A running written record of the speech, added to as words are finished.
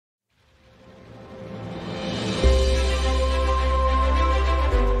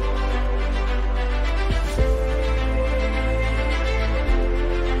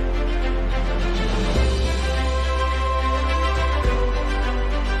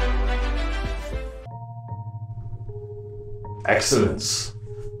Excellence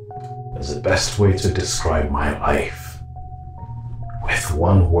is the best way to describe my life. With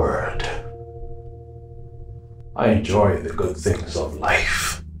one word. I enjoy the good things of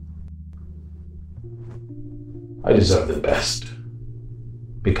life. I deserve the best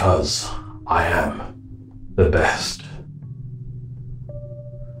because I am the best.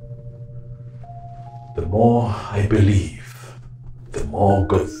 The more I believe, the more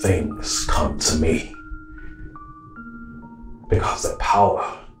good things come to me. Because the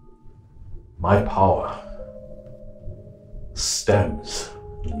power, my power, stems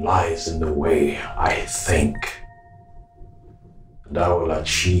and lies in the way I think. And I will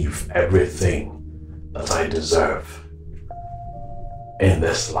achieve everything that I deserve in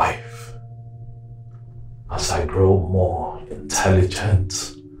this life as I grow more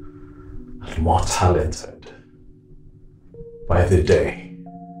intelligent and more talented by the day,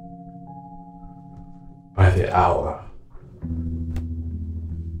 by the hour,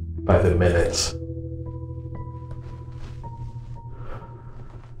 by the minute,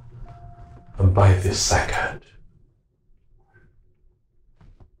 and by the second.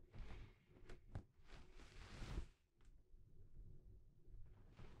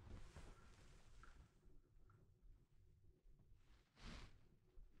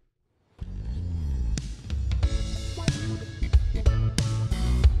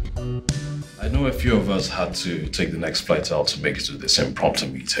 I know a few of us had to take the next flight out to make it to this impromptu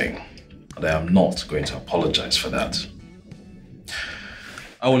meeting, and I am not going to apologize for that.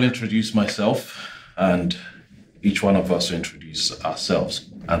 I will introduce myself, and each one of us will introduce ourselves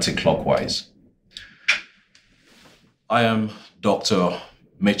anti-clockwise. I am Dr.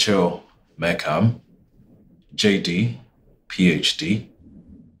 Mitchell Meckham, JD, PhD,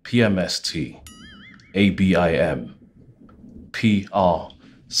 PMST, ABIM,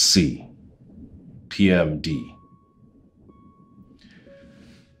 PRC, PMD.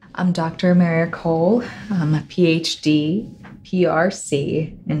 I'm Dr. Maria Cole. I'm a PhD,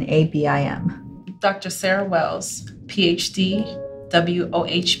 PRC, and ABIM. Dr. Sarah Wells, PhD,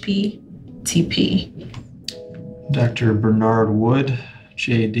 WOHP, TP. Dr. Bernard Wood,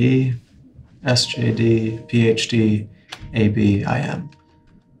 JD, SJD, PhD, ABIM.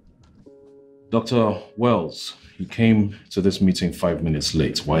 Dr. Wells, you came to this meeting 5 minutes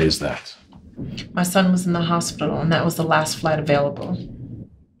late. Why is that? My son was in the hospital, and that was the last flight available.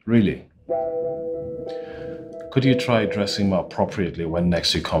 Really? Could you try dressing him appropriately when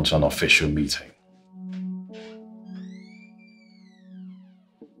next you come to an official meeting?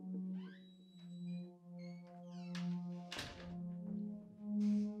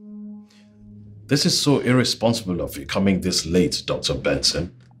 This is so irresponsible of you coming this late, Dr.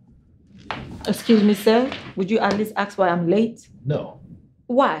 Benson. Excuse me, sir. Would you at least ask why I'm late? No.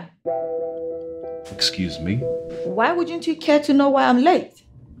 Why? Excuse me? Why wouldn't you care to know why I'm late?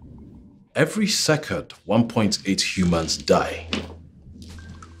 Every second, 1.8 humans die.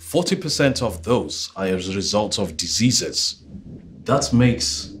 40% of those are as a result of diseases. That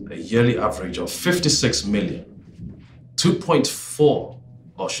makes a yearly average of 56 million. 2.4,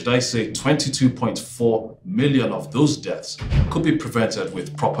 or should I say 22.4 million of those deaths could be prevented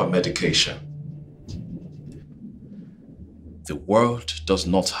with proper medication. The world does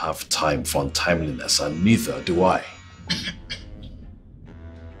not have time for untimeliness, and neither do I.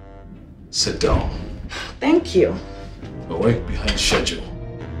 Sit down. Thank you. We're way behind schedule.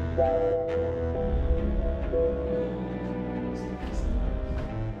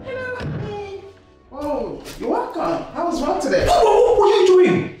 Oh, you're welcome. How was work today? Whoa, what are you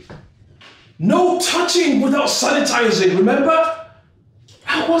doing? No touching without sanitizing, remember?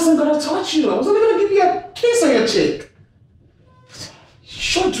 I wasn't gonna touch you. I was only gonna give you a kiss on your cheek. You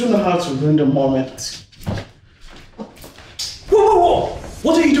sure do know how to ruin the moment. Whoa!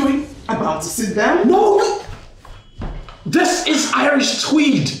 What are you doing? About to sit down? No! This is Irish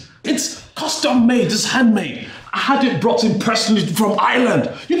tweed. It's custom made, it's handmade. I had it brought in personally from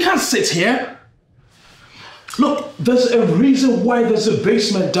Ireland. You can't sit here. Look, there's a reason why there's a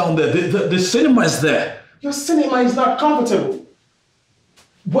basement down there. The cinema is there. Your cinema is not comfortable.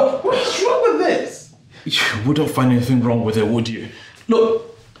 What is wrong with this? You wouldn't find anything wrong with it, would you?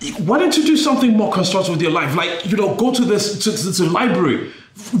 Look, why don't you do something more constructive with your life? Like, go to the library.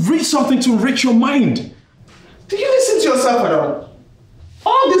 Read something to enrich your mind. Do you listen to yourself at all?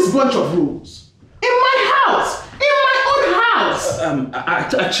 All this bunch of rules. In my house! In my own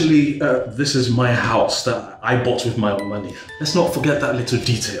house! Actually, this is my house that I bought with my own money. Let's not forget that little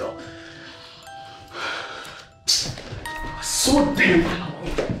detail. So damn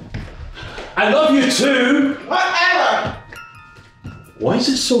annoying. I love you too! Whatever! Why is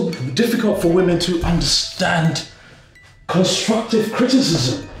it so difficult for women to understand constructive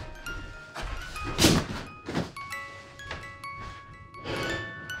criticism.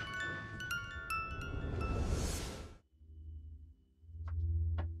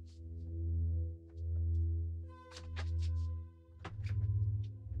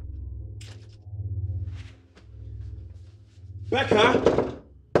 Becca!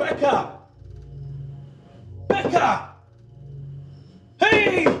 Becca! Becca!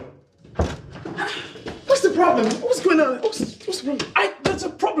 Hey! What's the problem? What's going on? What's the problem? There's a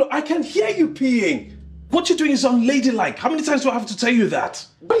problem. I can hear you peeing. What you're doing is unladylike. How many times do I have to tell you that?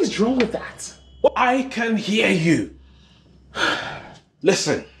 What is wrong with that? I can hear you.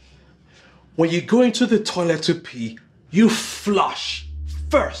 Listen, when you go into the toilet to pee, you flush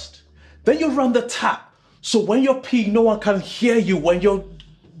first. Then you run the tap. So when you're peeing, no one can hear you when you're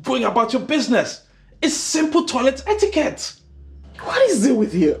going about your business. It's simple toilet etiquette. What is it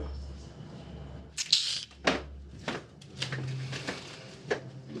with you?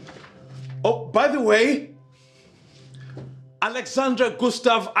 Oh, by the way, Alexander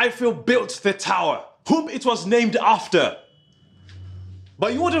Gustav Eiffel built the tower, whom it was named after.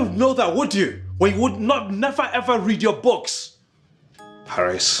 But you wouldn't know that, would you? When you would never ever read your books.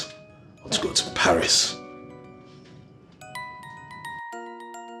 Paris. Let's go to Paris.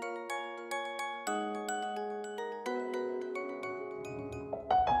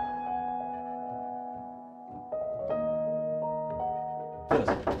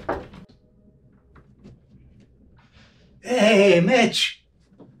 Hey, Mitch.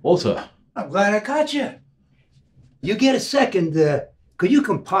 Walter. I'm glad I caught you. You get a second, could you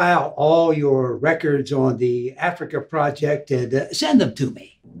compile all your records on the Africa project and send them to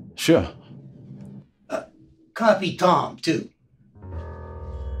me? Sure. Copy Tom, too.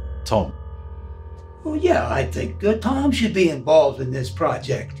 Tom. Well, yeah, I think Tom should be involved in this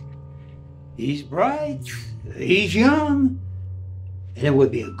project. He's bright, he's young, and it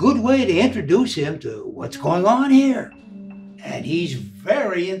would be a good way to introduce him to what's going on here. And he's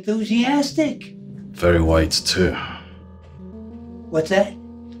very enthusiastic. Very white too. What's that?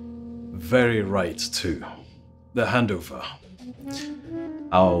 Very right too. The handover.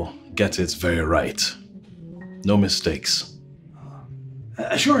 I'll get it very right. No mistakes.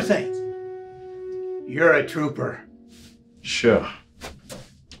 Sure thing. You're a trooper. Sure.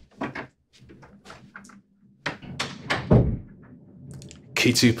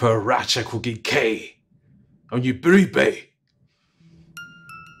 Kitupa Ratchakugi K. On you Buribe.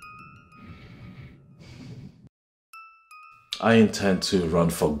 I intend to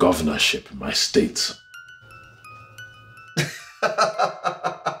run for governorship in my state.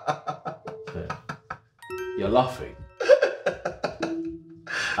 You're laughing.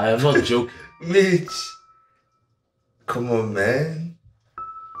 I am not joking. Mitch, come on, man.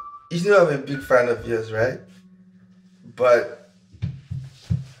 You know I'm a big fan of yours, right? But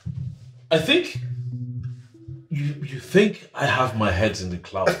I think you think I have my head in the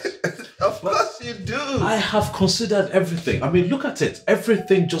clouds. of course you do. I have considered everything. I mean, look at it.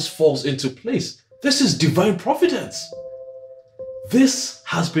 Everything just falls into place. This is divine providence. This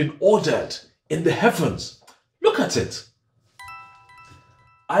has been ordered in the heavens. Look at it.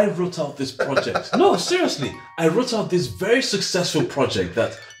 I wrote out this project. No, seriously. I wrote out this very successful project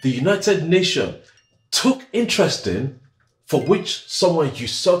that the United Nations took interest in, for which someone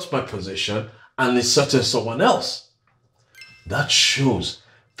usurped my position and inserted someone else. That shows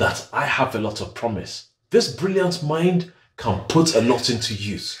that I have a lot of promise. This brilliant mind can put a lot into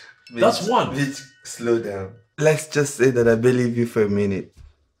use. Mitch, that's one. Mitch, slow down. Let's just say that I believe you for a minute,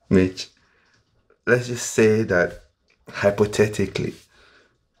 Mitch. Let's just say that, hypothetically,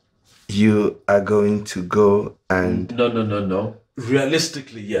 you are going to go and... No.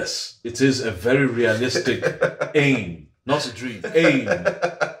 Realistically, yes. It is a very realistic aim. Not a dream. Aim.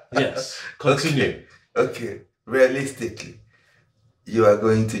 Yes. Continue. Okay. Realistically, you are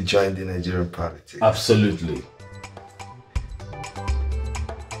going to join the Nigerian politics. Absolutely.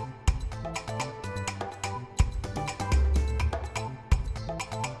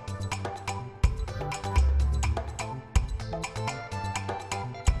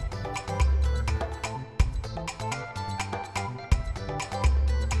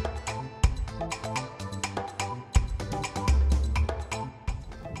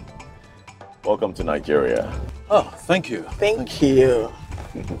 Welcome to Nigeria. Oh, thank you. Thank you.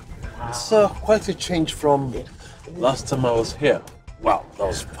 It's quite a change from Last time I was here, well, that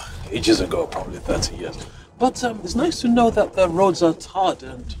was ages ago, probably 30 years. But it's nice to know that the roads are tarred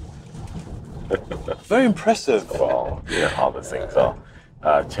and very impressive. Well, you know how the things are.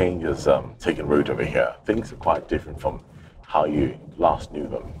 Change has taken root over here. Things are quite different from how you last knew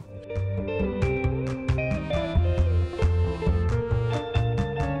them.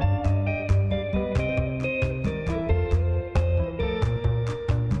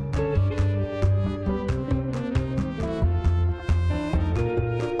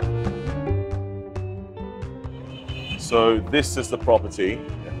 So this is the property.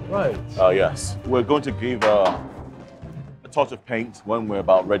 Right. Yes. We're going to give a touch of paint when we're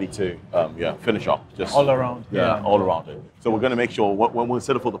about ready to finish up. Just All around. Yeah, all around it. So we're going to make sure when we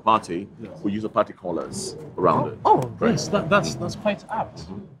set up for the party, we use the party colors around it. Oh, yes, that's quite apt.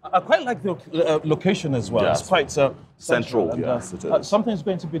 I quite like the location as well. Yes. It's quite Central, and, yes, it is. something's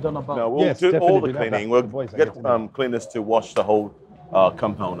going to be done about. No, we'll do all the cleaning. We'll get cleaners to wash the whole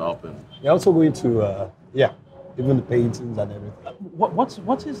compound up. And You're also going to, even the paintings and everything.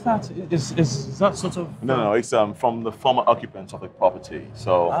 What is that? Is that sort of? No, it's from the former occupants of the property.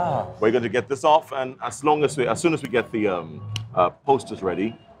 So we're going to get this off, and as soon as we get the posters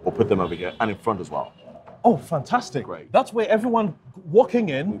ready, we'll put them over here and in front as well. Oh, fantastic! Great. That's where everyone walking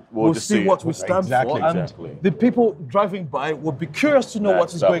in will just see see what it. we stand Exactly, for, and exactly. the people driving by will be curious to know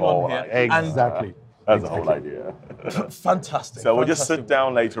what is going on here. Exactly. That's the whole idea. Fantastic. So we'll just sit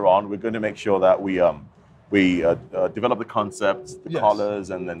down later on. We're going to make sure that we develop the concepts, the colors,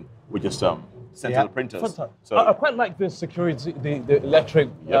 and then we just send to the printers. Fantastic. So I quite like the security, the electric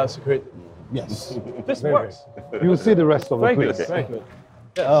security. Yes. This Very works. You will see the rest of Very the good. place. Very good.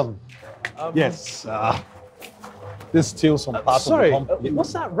 Yes. This is still some part Sorry, of the company.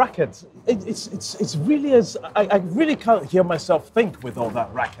 what's that racket? It's really as I really can't hear myself think with all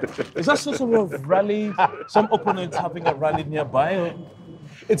that racket. Is that some sort of rally? Some opponents having a rally nearby? Or?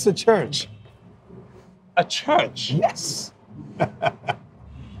 It's a church. A church? Yes.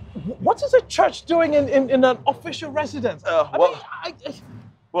 What is a church doing in an official residence?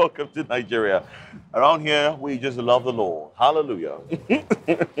 welcome to Nigeria. Around here, we just love the Lord. Hallelujah.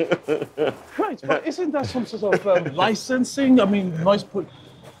 Right, but isn't there some sort of licensing? I mean,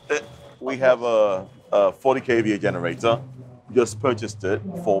 We have a 40 kVA generator. Just purchased it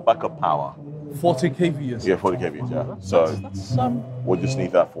for backup power. 40 kVA. Yeah, 40 kVA. Yeah. So That's we'll just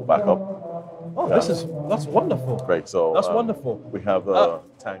need that for backup. Oh, that's wonderful. Great. So That's wonderful. We have a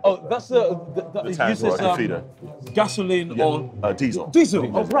tank. Oh, that's the tank uses or a feeder. gasoline or diesel. Diesel.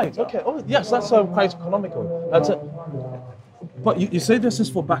 Oh, right. Okay. Oh, yes, that's quite economical. That's it. But you say this is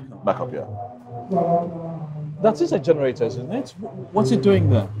for backup. Backup, yeah. That is a generator, isn't it? What's it doing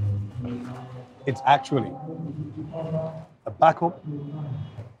there? It's actually a backup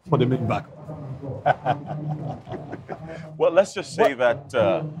for the main backup. Well, let's just say that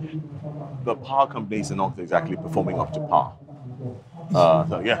the power companies are not exactly performing up to par.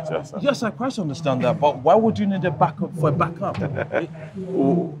 So yes. Yes, I quite understand that, but why would you need a backup for a backup?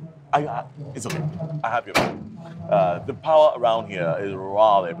 It's okay. I have your back. The power around here is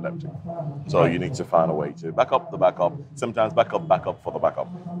rather epileptic. So you need to find a way to back up the backup. Sometimes backup for the backup.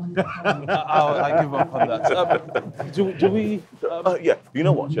 I give up on that. Do we? Yeah. You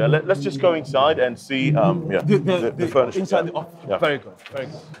know what? Yeah. Let's just go inside and see. The furniture. Inside the office. Yeah. Very good. Very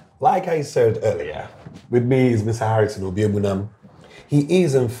good. Like I said earlier, with me is Mr. Harrison Obiebunam. He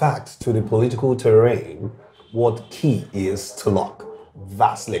is, in fact, to the political terrain what key is to lock.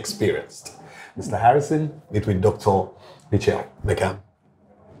 Vastly experienced. Mr. Harrison, meet with Dr. Uche McCann.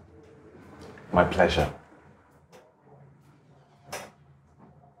 My pleasure.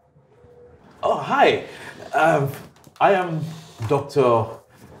 Oh, hi. I am Dr.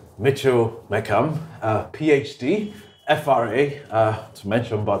 Mitchell Meckham, PhD, FRA, to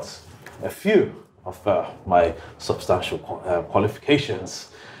mention but a few of my substantial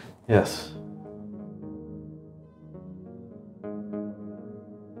qualifications. Yes.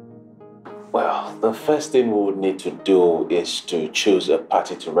 Well, the first thing we would need to do is to choose a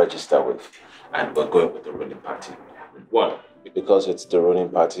party to register with. And we're going with the ruling party. One, because it's the ruling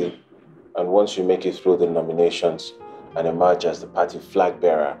party. And once you make it through the nominations and emerge as the party flag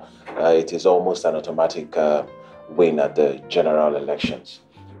bearer, it is almost an automatic win at the general elections.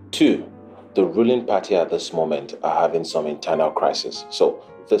 Two, the ruling party at this moment are having some internal crisis. So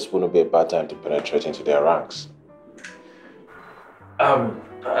this wouldn't be a bad time to penetrate into their ranks.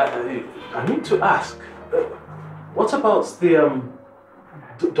 I need to ask, what about the,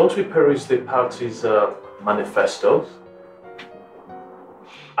 don't we peruse the party's manifestos?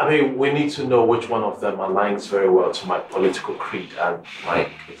 I mean, we need to know which one of them aligns very well to my political creed and my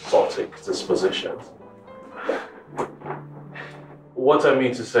exotic dispositions. What I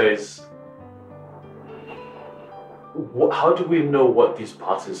mean to say is, how do we know what these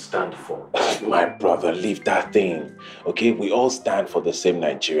parties stand for? My brother, leave that thing. Okay, we all stand for the same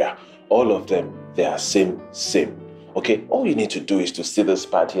Nigeria. All of them, they are same. Okay, all you need to do is to see this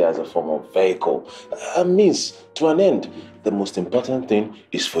party as a form of vehicle, a means to an end. The most important thing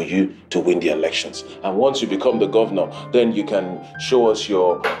is for you to win the elections. And once you become the governor, then you can show us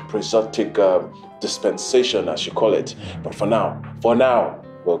your presumptive dispensation, as you call it. But for now,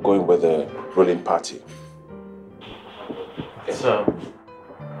 we're going with the ruling party.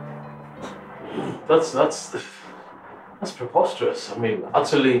 That's preposterous. I mean,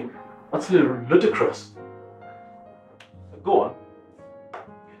 utterly ludicrous. Go on.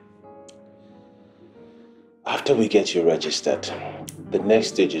 After we get you registered, the next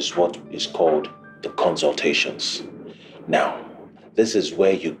stage is what is called the consultations. Now, this is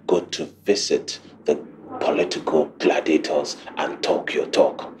where you go to visit the political gladiators and talk your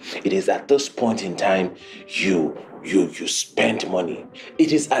talk. It is at this point in time you spend money.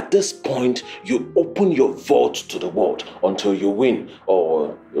 It is at this point you open your vote to the world until you win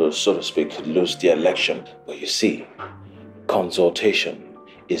or, so to speak, lose the election. But you see, consultation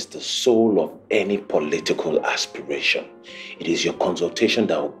is the soul of any political aspiration. It is your consultation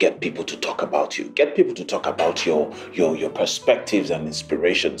that will get people to talk about you, get people to talk about your perspectives and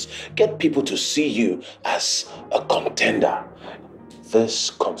inspirations, get people to see you as a contender. This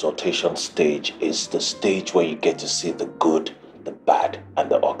consultation stage is the stage where you get to see the good, the bad, and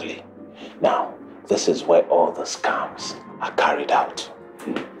the ugly. Now, this is where all the scams are carried out.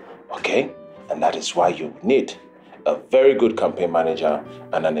 Okay? And that is why you need a very good campaign manager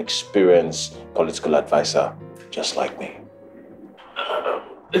and an experienced political advisor just like me.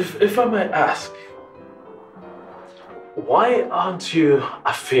 If I may ask, why aren't you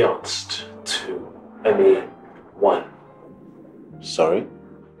affianced to anyone? Sorry?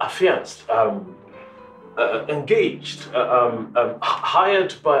 Affianced, engaged,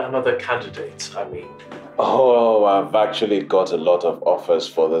 hired by another candidate, I mean. Oh, I've actually got a lot of offers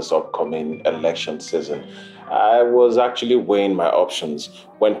for this upcoming election season. I was actually weighing my options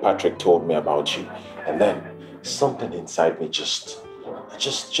when Patrick told me about you. And then something inside me just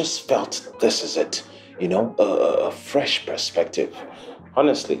felt this is it. You know, a fresh perspective.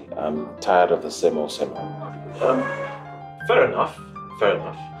 Honestly, I'm tired of the same old. Fair enough.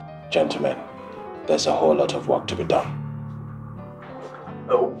 Gentlemen, there's a whole lot of work to be done.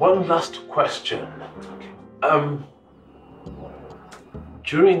 One last question.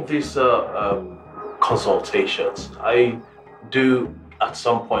 During these consultations, I do at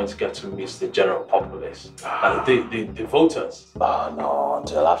some point get to meet the general populace, the voters. Oh no,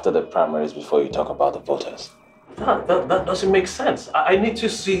 until after the primaries before you talk about the voters. That doesn't make sense. I need to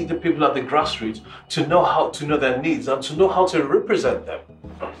see the people at the grassroots to know how to know their needs and to know how to represent them.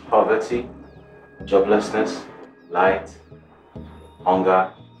 Poverty, joblessness, light,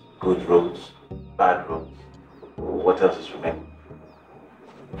 hunger, good roads, bad roads. What else is remaining?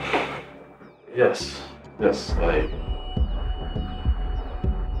 Yes, I...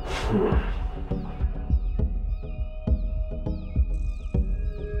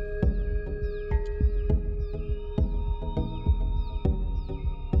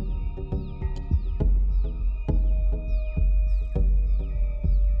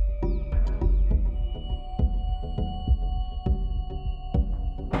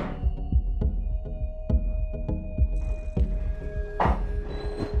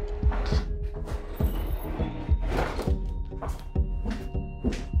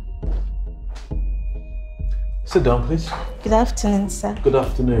 Sit down, please. Good afternoon, sir. Good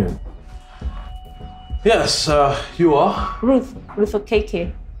afternoon. Yes, you are? Ruth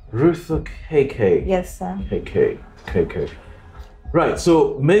KK. Ruth KK. Yes, sir. KK. Right,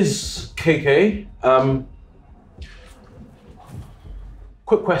 so Ms. KK,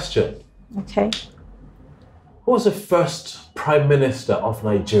 quick question. Okay. Who was the first Prime Minister of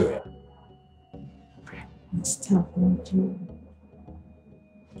Nigeria? Minister of Nigeria.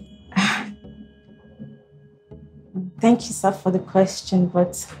 Thank you, sir, for the question,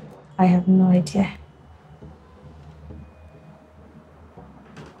 but I have no idea.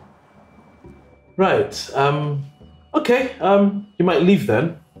 Right. Okay. You might leave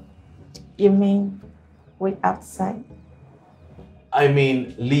then. You mean wait outside? I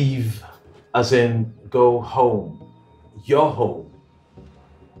mean leave as in go home. Your home.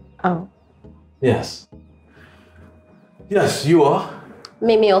 Oh. Yes. Yes, you are.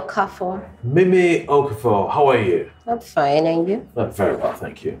 Mimi Okafor. Mimi Okafor, how are you? I'm fine, and you? Very well,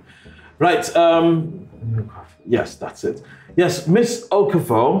 thank you. Right, yes, that's it. Yes, Miss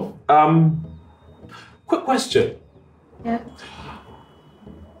Okafor, quick question. Yeah.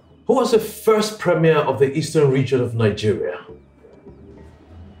 Who was the first premier of the eastern region of Nigeria?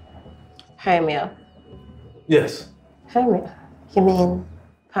 Premier. Yes. Premier? You mean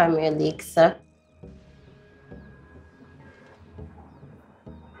Premier League, sir?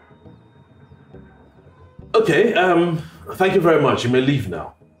 Okay, thank you very much. You may leave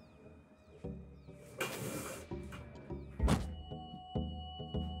now.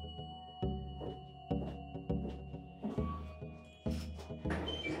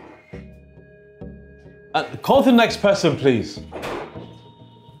 Call the next person, please.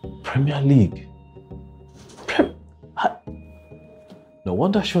 Premier League. No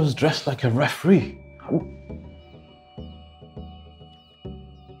wonder she was dressed like a referee.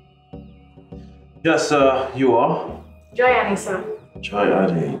 Yes, you are. Joy Annie, sir. Joy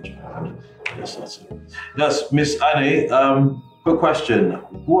Annie. Yes, that's it. Yes, Miss Annie, quick question.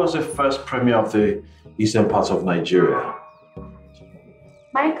 Who was the first premier of the eastern part of Nigeria?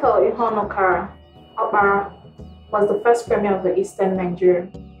 Michael Ihonokara Okpara was the first premier of the eastern Nigeria.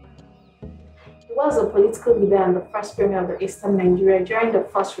 He was a political leader and the first premier of the eastern Nigeria during the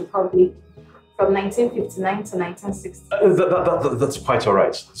First Republic from 1959 to 1960. That's quite all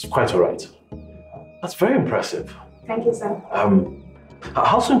right. That's quite all right. That's very impressive. Thank you, sir.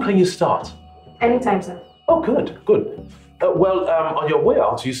 How soon can you start? Anytime, sir. Oh, good, good. On your way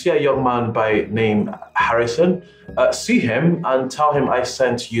out, you see a young man by name Harrison. See him and tell him I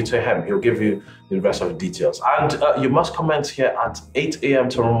sent you to him. He'll give you the rest of the details. And you must comment here at 8 a.m.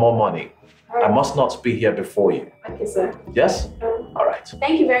 tomorrow morning. Right. I must not be here before you. Okay, sir. Yes? All right.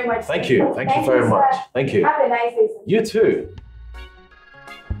 Thank you very much. Thank you. Thank you very much. Thank you. Have a nice day, sir. You too.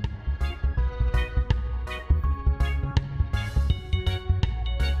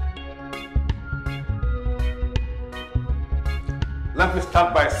 Let me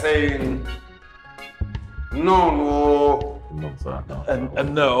start by saying, no. No.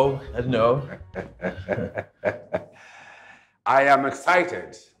 I am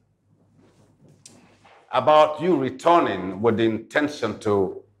excited about you returning with the intention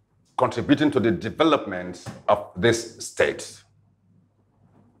to contributing to the development of this state.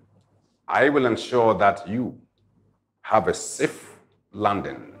 I will ensure that you have a safe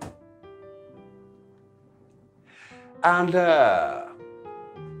landing. And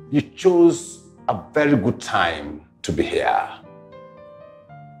you chose a very good time to be here.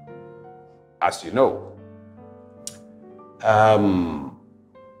 As you know,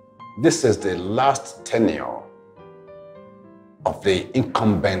 this is the last tenure of the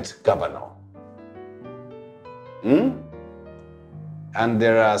incumbent governor. And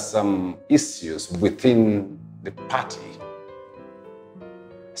there are some issues within the party.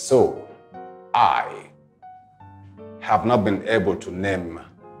 So, I have not been able to name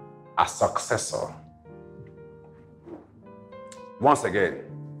a successor. Once again,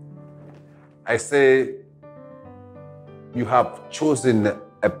 I say you have chosen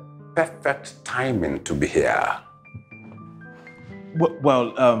a perfect timing to be here.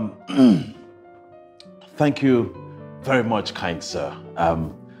 Well, thank you very much, kind sir.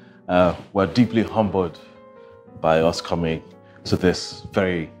 We're deeply humbled by us coming to this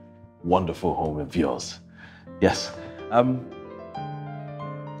very wonderful home of yours. Yes.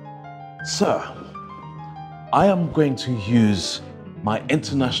 Sir, I am going to use my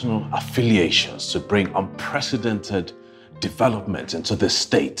international affiliations to bring unprecedented development into this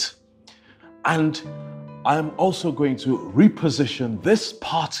state. And I am also going to reposition this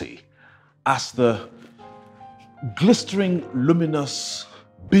party as the glistering, luminous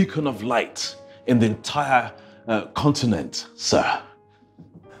beacon of light in the entire continent, sir.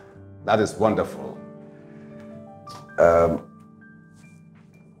 That is wonderful.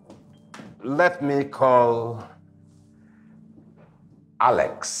 Let me call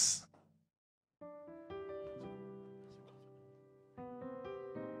Alex.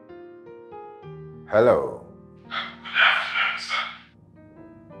 Hello. Good afternoon, sir.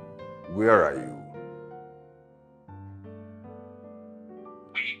 Where are you?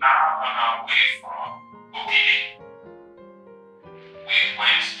 We are on our way from Ogidi. We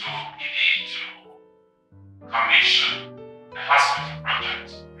went to Ogidi to commission the hospital project.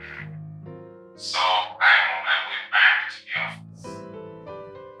 So I'm on my way back to the office.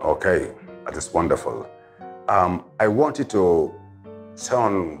 Okay, that is wonderful. I want you to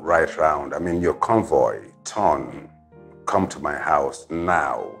turn right round. I mean, your convoy, come to my house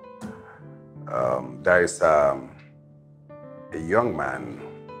now. There is a young man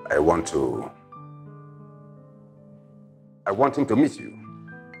I want him to meet you.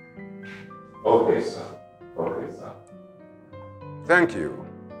 Okay, sir. Okay, sir. Thank you.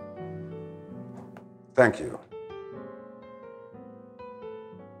 Thank you.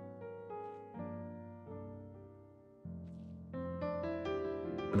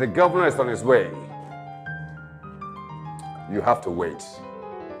 The governor is on his way. You have to wait.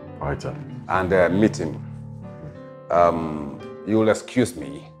 All right, sir. And meet him. You will excuse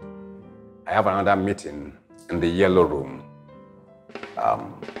me. I have another meeting in the yellow room.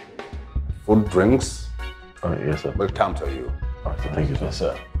 Food, drinks. Oh, yes, sir. Will come to you. All right, thank you,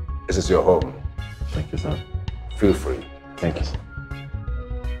 sir. This is your home. Thank you, sir. Feel free. Thank you, sir.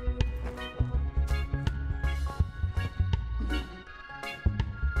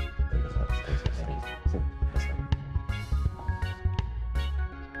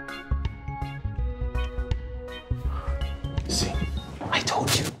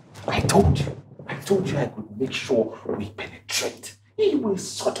 I told you I could make sure we penetrate. He will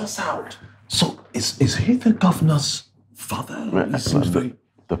sort us out. So, is he the governor's father? He seems very...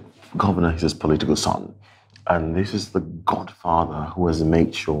 The governor is his political son. And this is the godfather who has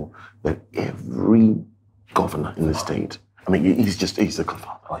made sure that every governor in the state, I mean, he's the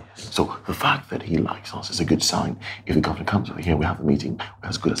godfather. Oh, yes. So the fact that he likes us is a good sign. If the governor comes over here, we have a meeting, we're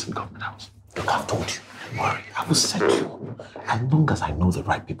as good as in the government house. Look, I've told you. Don't worry, I will set you up. As long as I know the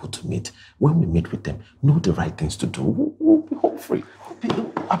right people to meet, when we meet with them, know the right things to do, we'll be home free.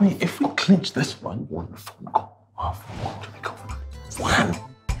 I mean, if we clinch this one phone call, our phone call to the governor. One.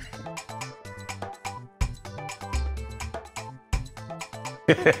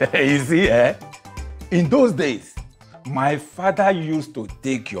 You see, in those days, my father used to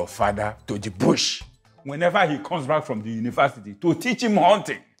take your father to the bush whenever he comes back from the university to teach him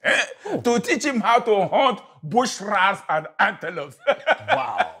hunting, to teach him how to hunt bush rats and antelopes.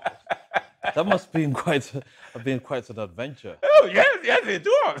 Wow. That must have been quite an adventure. Oh, yes, it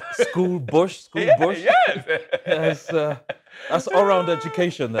was. School bush. Yes. That's all-round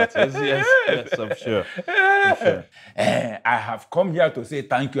education, that is. Yes, I'm sure. I have come here to say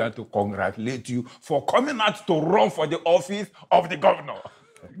thank you and to congratulate you for coming out to run for the office of the governor.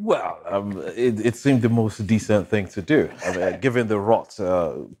 Well, it seemed the most decent thing to do. I mean, given the rot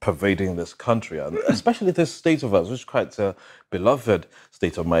pervading this country, and especially this state of ours, which is quite a beloved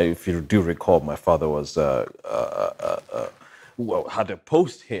state of mine. If you do recall, my father was had a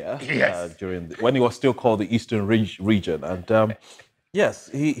post here when he was still called the Eastern Region, and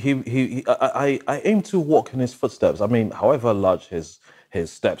yes, I aim to walk in his footsteps. I mean, however large his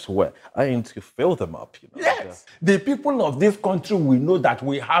steps were, I aim to fill them up. Yes, the people of this country will know that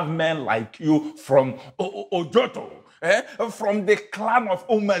we have men like you from Ojoto. From the clan of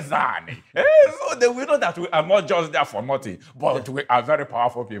Umezani. So they will know that we are not just there for nothing, but we are very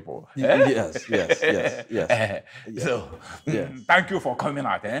powerful people. Yes. So, thank you for coming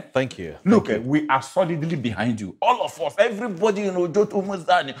out. Thank you. Look, we are solidly behind you. All of us, everybody in Ojoto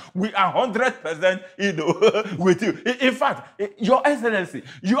Umezani, we are 100% with you. In fact, Your Excellency,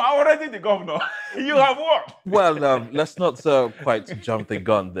 you are already the governor. You have won. Well, let's not quite jump the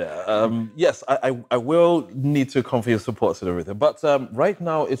gun there. Yes, I will need to confirm your support and everything. But right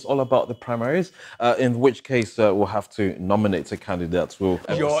now, it's all about the primaries, in which case we'll have to nominate a candidate. Your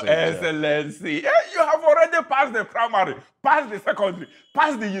Excellency, you have already passed the primary, passed the secondary,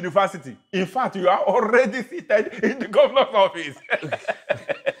 passed the university. In fact, you are already seated in the governor's office.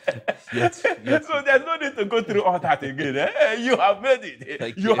 Yes. So there's no need to go through all that again. You have made it.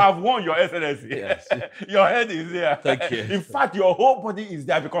 Thank you have won, Your Excellency. Yes. Your head is there. Thank you. In fact, your whole body is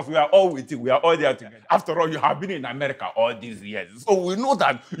there because we are all with you. We are all there together. After all, you have been in America all these years. So we know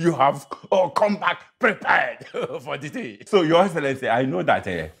that you have come back prepared for the day. So, Your Excellency, I know that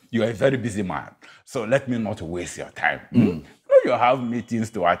you are a very busy man. So let me not waste your time. You have meetings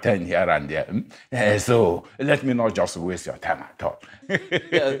to attend here and there. So let me not just waste your time at all.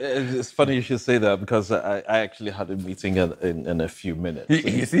 It's funny you should say that because I actually had a meeting in a few minutes.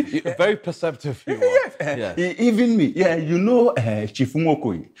 You see? Very perceptive you are. Yes. Even me. Yeah, you know Chief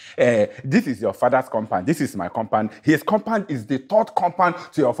Nwokoi. This is your father's compound. This is my compound. His compound is the third compound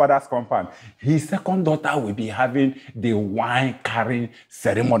to your father's compound. His second daughter will be having the wine carrying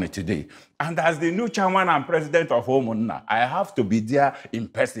ceremony today. And as the new chairman and president of Omunna, I have to be there in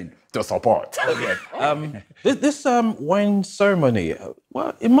person to support. This wine ceremony,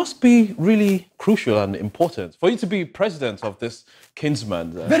 well, it must be really crucial and important for you to be president of this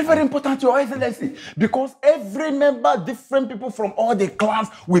kinsman. Very, very important, Your Excellency, because every member, different people from all the clans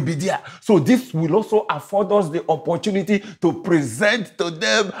will be there. So this will also afford us the opportunity to present to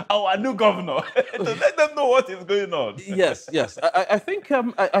them our new governor, to let them know what is going on. Yes. I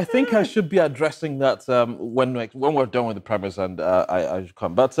think I should be addressing that when we're done with the primaries, and I should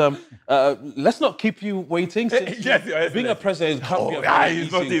come. But let's not keep you waiting. Yes, Your Excellency. Being a president can't be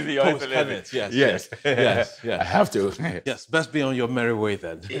it's not easy, Your Excellency. Yes. I have to. Yes, best be on your merry way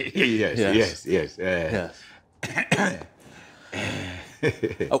then. Yes.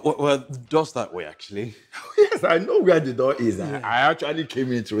 Well, the door's that way, actually. Yes, I know where the door is. I actually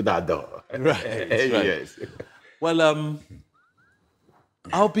came in through that door. Right. Yes. Well,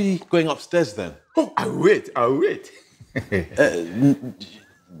 I'll be going upstairs then. Oh, I'll wait.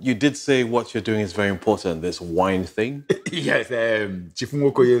 You did say what you're doing is very important, this wine thing. Yes, Chief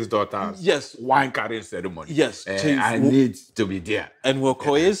Nwokoye's daughter's wine carrying ceremony. Yes. I need to be there. And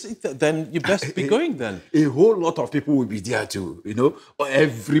Nwokoye's, then you best be going then. A whole lot of people will be there too,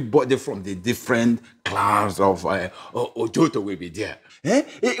 Everybody from the different clans of Ojoto will be there.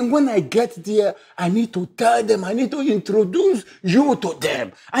 And when I get there, I need to tell them, I need to introduce you to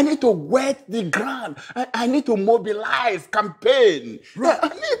them. I need to wet the ground. I need to mobilize, campaign. Right. I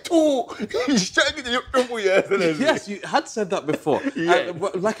need to check the people, Your Excellency. Yes, you had said that before. Yeah.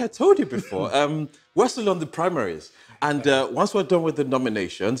 Like I told you before, we're still on the primaries. And once we're done with the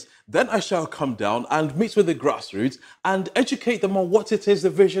nominations, then I shall come down and meet with the grassroots and educate them on what it is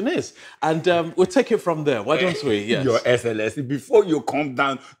the vision is. And we'll take it from there. Why don't we? Yes. Your Excellency, before you come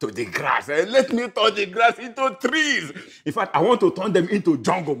down to the grass, let me turn the grass into trees. In fact, I want to turn them into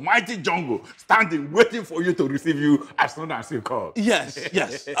jungle, mighty jungle, standing, waiting for you to receive you as soon as you call. Yes,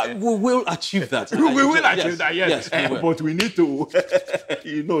 yes. We will achieve that. We will achieve that, yes. Yes, we will. But we need to,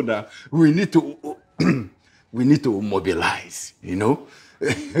 you know that, we need to... we need to mobilize, you know?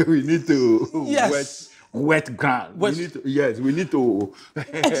 We need to wet ground. We need to, we need to,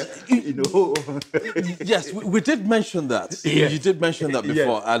 you know. Yes, we did mention that. Yes. You did mention that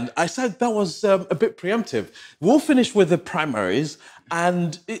before. Yes. And I said that was a bit preemptive. We'll finish with the primaries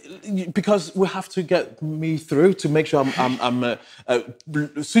and because we have to get me through to make sure I'm a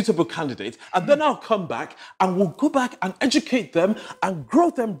suitable candidate. And then I'll come back and we'll go back and educate them and grow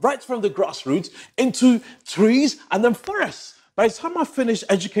them right from the grassroots into trees and then forests. By the time I finish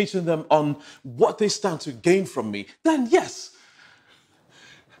educating them on what they stand to gain from me, then yes.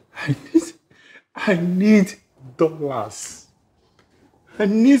 I need dollars. I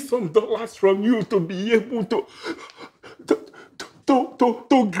need some dollars from you to be able to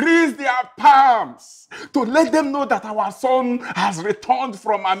grease their palms, to let them know that our son has returned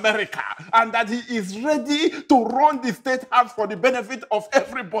from America and that he is ready to run the state house for the benefit of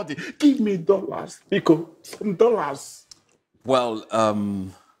everybody. Give me dollars, Pico, some dollars. Well,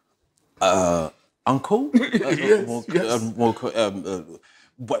 uncle?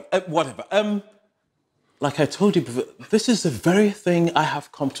 Whatever. Like I told you before, this is the very thing I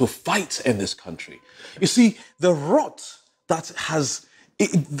have come to fight in this country. You see, the rot that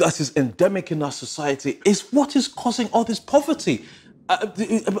is endemic in our society is what is causing all this poverty.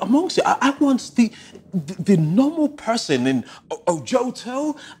 Amongst it, I want the normal person in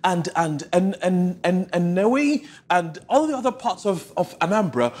Ojoto and Newe and all the other parts of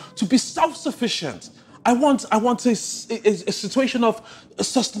Anambra to be self-sufficient. I want a situation of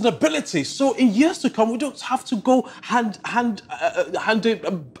sustainability. So in years to come, we don't have to go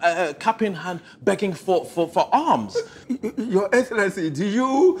cap in hand, begging for arms. Your Excellency, do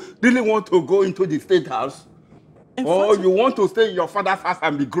you really want to go into the state house? Or you want to stay in your father's house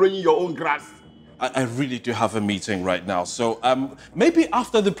and be growing your own grass? I really do have a meeting right now. So maybe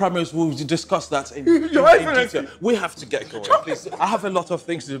after the primaries, we'll discuss that in detail. We have to get going, please. I have a lot of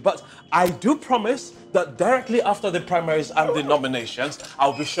things to do. But I do promise that directly after the primaries and the nominations,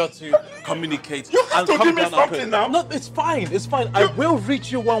 I'll be sure to communicate. You have to give me something now. No, it's fine. It's fine. I will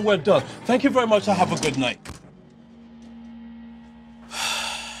reach you when we're done. Thank you very much. and have a good night.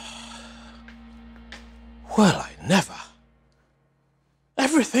 Well, I never.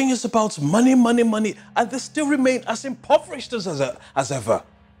 Everything is about money, money, money, and they still remain as impoverished as ever.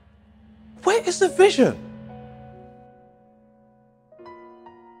 Where is the vision?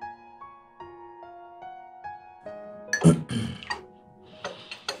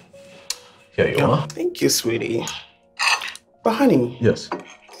 Here you are. Thank you, sweetie. But honey, Yes.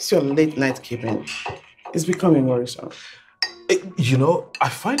 this your late night keeping is becoming worrisome. You know, I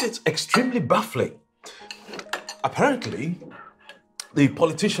find it extremely baffling. Apparently, the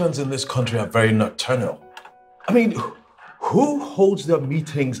politicians in this country are very nocturnal. I mean, who holds their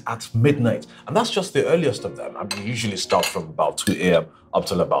meetings at midnight? And that's just the earliest of them. I mean, usually start from about 2 a.m. up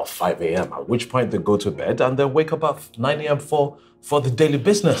till about 5 a.m., at which point they go to bed and then wake up at 9 a.m. for the daily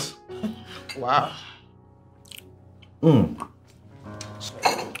business. Wow.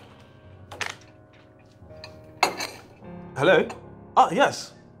 Hello?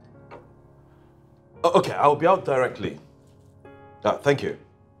 Yes. Okay, I'll be out directly. Thank you.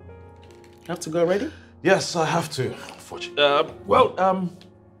 Have to go already? Yes, I have to, unfortunately.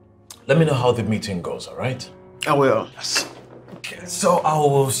 Let me know how the meeting goes, all right? I will. Yes. Okay, so I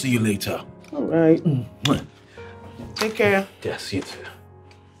will see you later. All right. Take care. Yes, you too.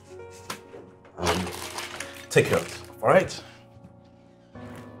 Take care of yourself, all right?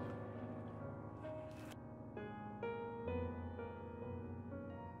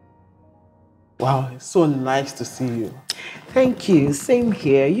 Wow, it's so nice to see you. Thank you. Same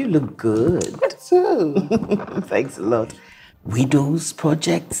here. You look good. You too. Thanks a lot. Widows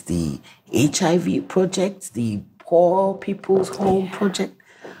projects, the HIV project, the Poor People's Home project.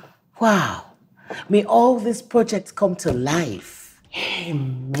 Wow. May all these projects come to life.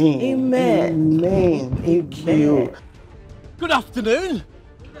 Amen. Amen. Amen. Thank you. Good afternoon.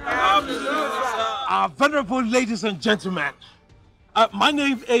 Venerable ladies and gentlemen. My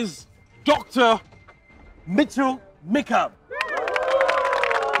name is Dr. Mitchell Mickham.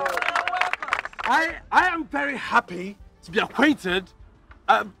 I am very happy to be acquainted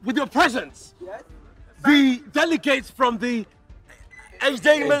with your presence. Yes. The delegates from the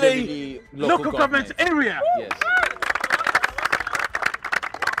Ejimele local government area. Yes.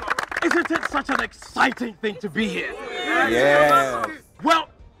 Isn't it such an exciting thing to be here? Yes. Well,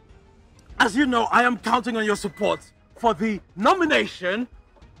 as you know, I am counting on your support for the nomination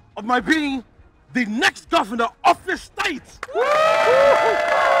of my being the next governor of the state.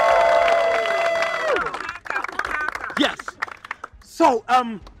 Yes. So,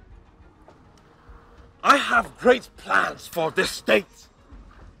 I have great plans for this state.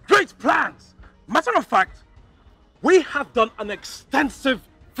 Great plans. Matter of fact, we have done an extensive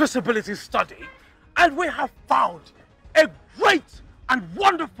feasibility study and we have found a great and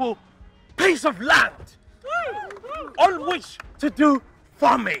wonderful piece of land on which to do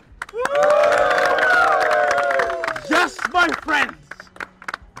farming. Yes, my friends,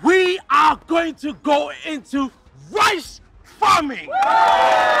 we are going to go into rice farming.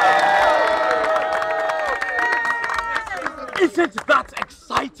 Isn't that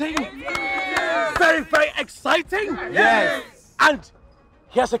exciting? Very, very exciting. Yes. And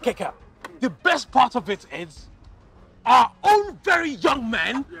here's a kicker. The best part of it is our own very young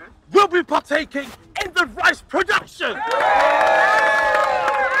men will be partaking in the rice production.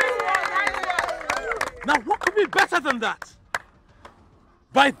 Now, what could be better than that?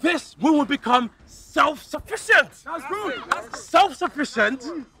 By this, we will become self-sufficient. That's good. Self-sufficient,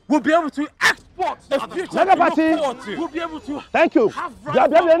 we'll be able to export the future. We'll be able to. Thank you. Have We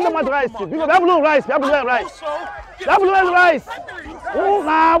have rice. We have blue rice. We have blue rice. We have blue rice.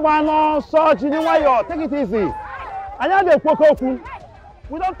 Take it easy.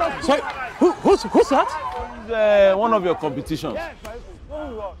 We don't talk. So, who's that? One of your competitions.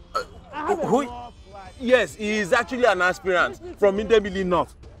 Who? Yes, he is actually an aspirant from Indemili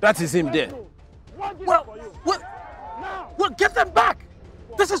North. That is him there. Well, get them back.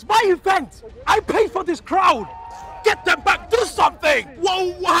 This is my event. I paid for this crowd. Get them back. Do something.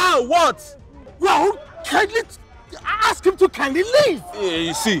 Whoa, wow, what? Well, kindly ask him to kindly leave.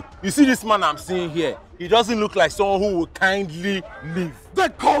 You see this man I'm seeing here. He doesn't look like someone who will kindly leave.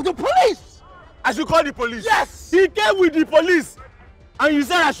 Then call the police. I should call the police? Yes. He came with the police. And you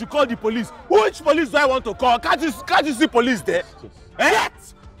said I should call the police. Which police do I want to call? Can't you see police there? Get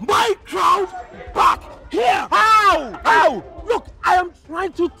my crowd back here. How? Look, I am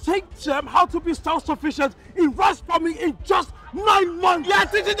trying to teach them how to be self-sufficient in rice farming in just 9 months. You are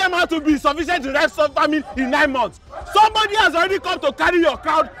teaching them how to be sufficient in rice farming in 9 months. Somebody has already come to carry your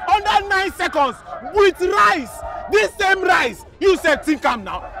crowd under 9 seconds with rice. This same rice. You said think am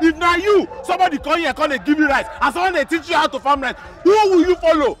now. If now you, somebody come here, come and give you rice, and someone they teach you how to farm rice, who will you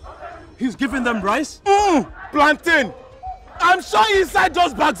follow? He's giving them rice? Plantain. I'm sure inside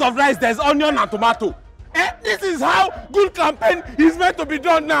those bags of rice there's onion and tomato. This is how good campaign is meant to be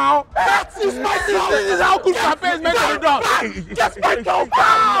done now. This is how good campaign is meant to be done. Just my crowd.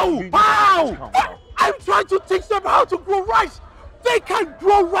 How? I'm trying to teach them how to grow rice. They can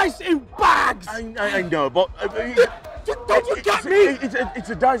grow rice in bags. I know, but don't you get me? It's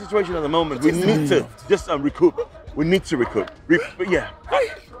a dire situation at the moment. We need to just recoup. We need to recoup.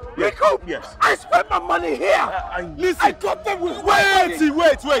 Recoup? Yes. I spent my money here. Listen. I got them with wait.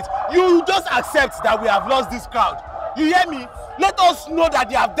 You just accept that we have lost this crowd. You hear me? Let us know that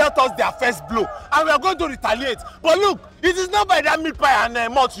they have dealt us their first blow and we are going to retaliate. But look, it is not by that meat pie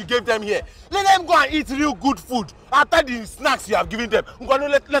and malt you gave them here. Let them go and eat real good food after the snacks you have given them.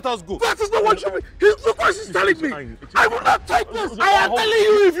 Let us go. That is not what you mean. Look what she's telling me. I will not take this. I am telling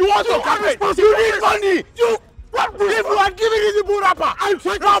you, if you want to campaign, you need money. If you are giving it to rapper, I'm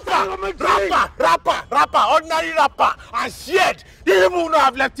rapper, ordinary rapper, and shared, these people will not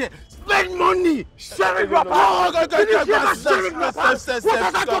have left here. Spend money. Sharing rapper. What has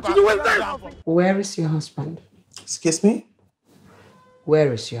that got to do with this? Where is your husband? Excuse me?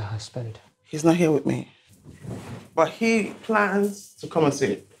 Where is your husband? He's not here with me. But he plans to come and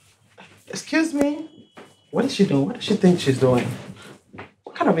see it. Excuse me? What is she doing? What does she think she's doing?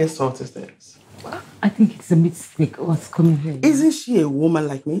 What kind of insult is this? I think it's a mistake what's coming here. Isn't she a woman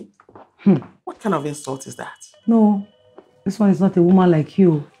like me? What kind of insult is that? No, this one is not a woman like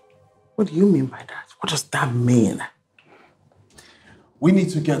you. What do you mean by that? What does that mean? We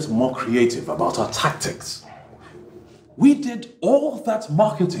need to get more creative about our tactics. We did all that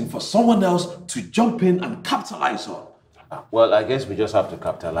marketing for someone else to jump in and capitalize on. Well, I guess we just have to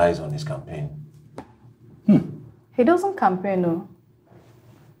capitalize on his campaign. He doesn't campaign, no.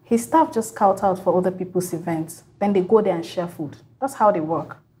 His staff just scout out for other people's events. Then they go there and share food. That's how they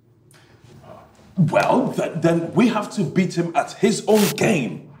work. Well, then we have to beat him at his own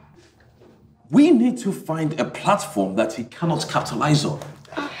game. We need to find a platform that he cannot capitalize on.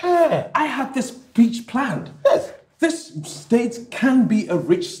 I had this speech planned. Yes. This state can be a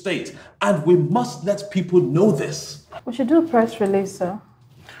rich state, and we must let people know this. We should do a press release, sir.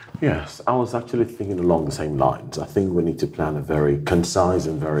 Yes, I was actually thinking along the same lines. I think we need to plan a very concise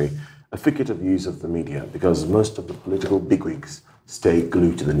and very efficacious use of the media because most of the political bigwigs stay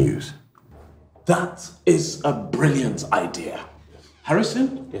glued to the news. That is a brilliant idea.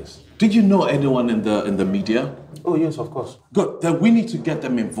 Harrison? Yes. Did you know anyone in the media? Oh, yes, of course. Good. Then we need to get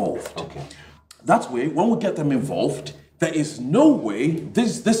them involved. Okay. That way, when we get them involved, there is no way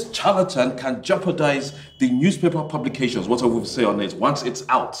this charlatan can jeopardize the newspaper publications, what I will say on it, once it's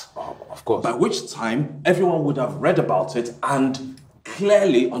out. Of course. By which time, everyone would have read about it and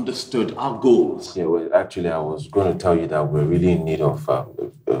clearly understood our goals. Yeah, well, actually, I was going to tell you that we're really in need of a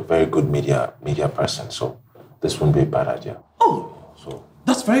very good media person, so this wouldn't be a bad idea. Oh, so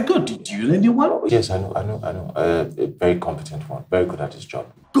that's very good. Do you know anyone? Yes, I know. A very competent one, very good at his job.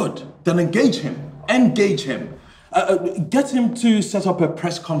 Good. Then engage him. Engage him. Get him to set up a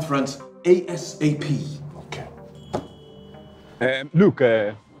press conference ASAP. Okay. Look,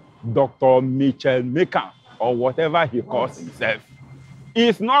 Dr. Mitchell Mekan, or whatever he calls himself,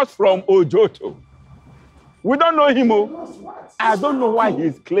 is not from Ojoto. We don't know him. I don't know why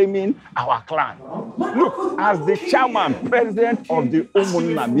he's claiming our clan. Look, as the chairman, president of the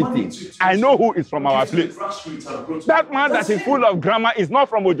Umunna meeting, I know who is from our place. That man that is full of grammar is not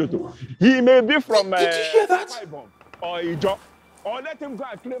from Ojoto. He may be from... Did you hear that? Or Ijo. Or let him go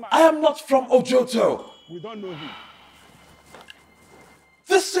and claim... I am not from Ojoto. We don't know him.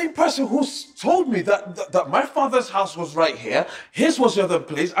 This same person who told me that my father's house was right here, his was the other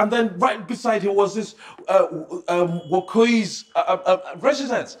place, and then right beside him was this Wokoi's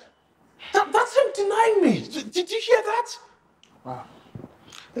residence. That's him denying me. Did you hear that? Wow.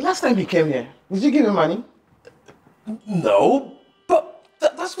 The last time he came here, did you give him money? No, but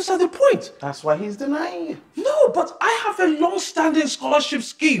that's beside the point. That's why he's denying you. No, but I have a long-standing scholarship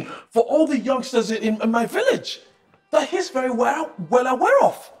scheme for all the youngsters in my village that he's very well aware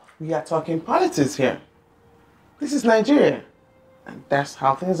of. We are talking politics here. This is Nigeria, and that's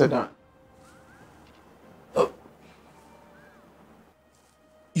how things are done.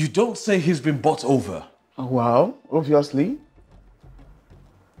 You don't say he's been bought over. Well, obviously.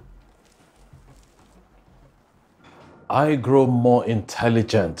 I grow more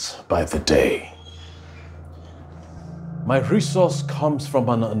intelligent by the day. My resource comes from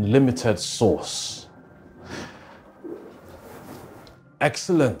an unlimited source.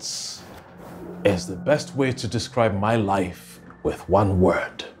 Excellence is the best way to describe my life with one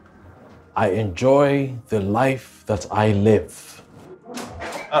word. I enjoy the life that I live.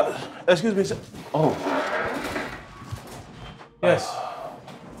 Excuse me, sir. Oh. Yes.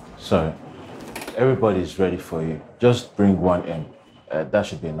 Sorry. Everybody's ready for you. Just bring 1 M. That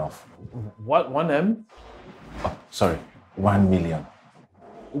should be enough. What, 1 M? Oh, sorry, 1 million.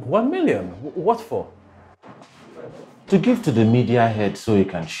 1 million? What for? To give to the media head so he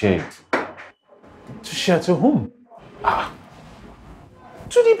can share it. To share to whom?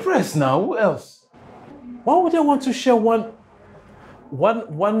 To the press now, who else? Why would I want to share 1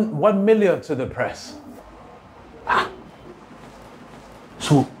 million to the press?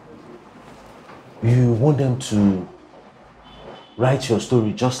 So, you want them to write your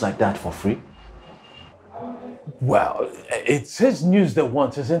story just like that for free? Well, it's his news they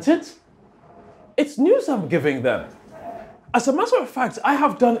want, isn't it? It's news I'm giving them. As a matter of fact, I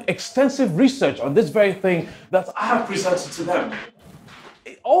have done extensive research on this very thing that I have presented to them.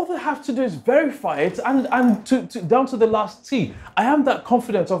 All they have to do is verify it and down to the last T. I am that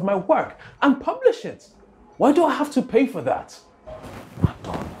confident of my work and publish it. Why do I have to pay for that?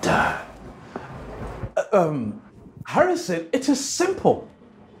 Harrison, it is simple.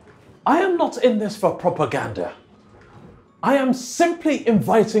 I am not in this for propaganda. I am simply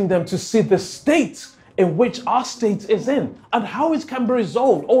inviting them to see the state in which our state is in and how it can be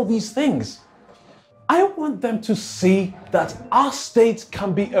resolved, all these things. I want them to see that our state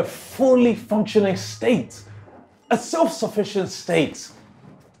can be a fully functioning state, a self-sufficient state,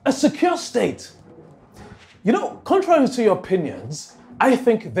 a secure state. You know, contrary to your opinions, I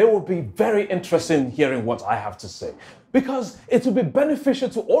think they will be very interested in hearing what I have to say because it will be beneficial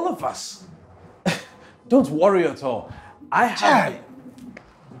to all of us. Don't worry at all. I have...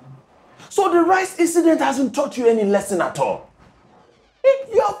 So the rice incident hasn't taught you any lesson at all.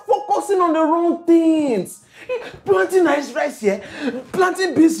 You are focusing on the wrong things. Planting rice here,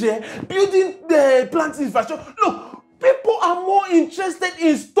 planting beans here, building the planting infrastructure. Look, people are more interested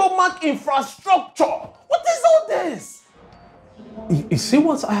in stomach infrastructure. What is all this? You see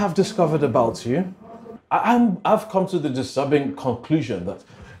what I have discovered about you? I've come to the disturbing conclusion that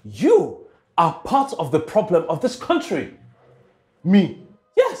you are part of the problem of this country. Me?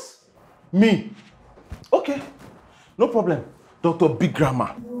 Yes. Me? Okay, no problem. Dr. Big Grammar.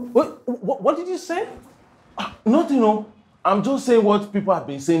 What did you say? Nothing, no. I'm just saying what people have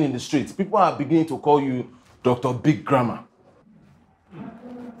been saying in the streets. People are beginning to call you Dr. Big Grammar.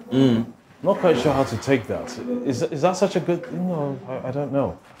 Not quite sure how to take that. Is that such a good thing? No, I don't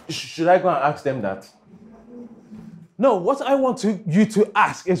know. Should I go and ask them that? No, what I want you to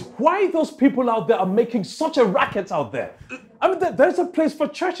ask is why those people out there are making such a racket out there. I mean, there's a place for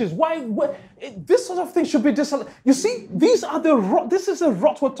churches. Why this sort of thing should be disallowed? You see, this is the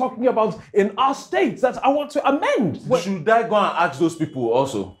rot we're talking about in our states that I want to amend. Should I go and ask those people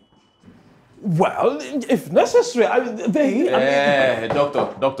also? Well, if necessary,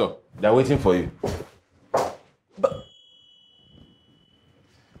 Doctor, they're waiting for you. But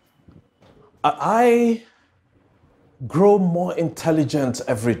I grow more intelligent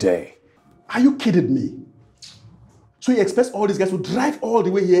every day. Are you kidding me? So you expect all these guys to drive all the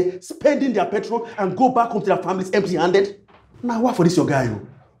way here, spending their petrol, and go back home to their families empty-handed? Now, what for this your guy?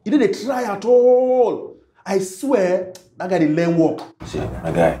 He didn't try at all. I swear, that guy didn't learn work. See,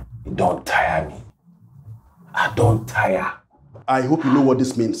 my guy, you don't tire me. I don't tire. I hope you know what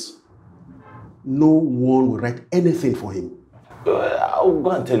this means. No one will write anything for him. I'll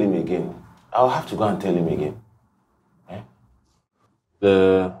go and tell him again. I'll have to go and tell him again.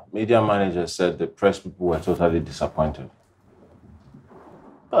 The media manager said the press people were totally disappointed.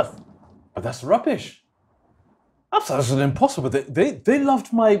 But that's rubbish. Absolutely impossible. They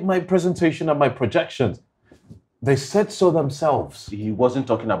loved my presentation and my projections. They said so themselves. He wasn't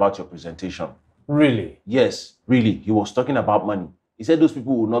talking about your presentation. Really? Yes, really. He was talking about money. He said those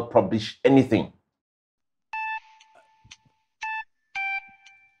people will not publish anything.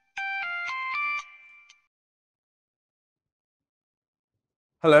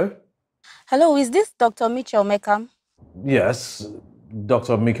 Hello? Hello, is this Dr. Mitchell Mekam? Yes,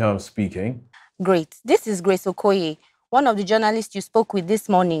 Dr. Mekam speaking. Great. This is Grace Okoye, one of the journalists you spoke with this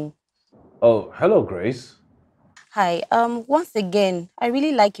morning. Oh, hello, Grace. Hi. Once again, I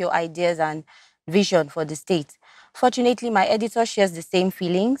really like your ideas and vision for the state. Fortunately, my editor shares the same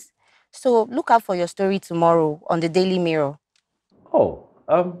feelings. So look out for your story tomorrow on the Daily Mirror. Oh,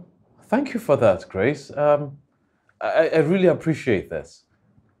 thank you for that, Grace. I really appreciate this.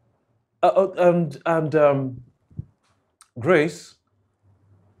 Grace,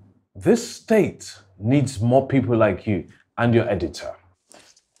 this state needs more people like you and your editor.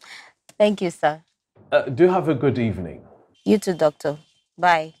 Thank you, sir. Do have a good evening. You too, Doctor.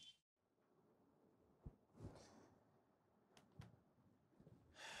 Bye.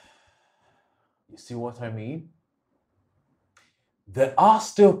 You see what I mean? There are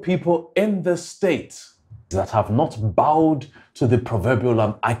still people in the state that have not bowed to the proverbial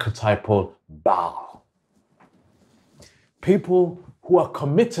and archetypal bow. People who are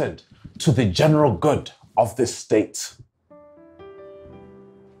committed to the general good of the state.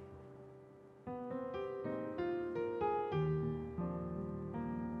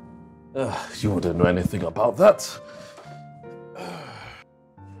 You wouldn't know anything about that.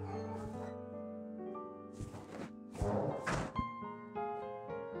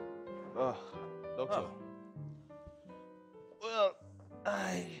 Doctor. Well,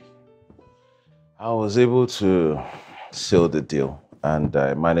 I was able to seal the deal, and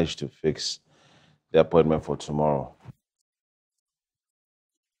I managed to fix the appointment for tomorrow.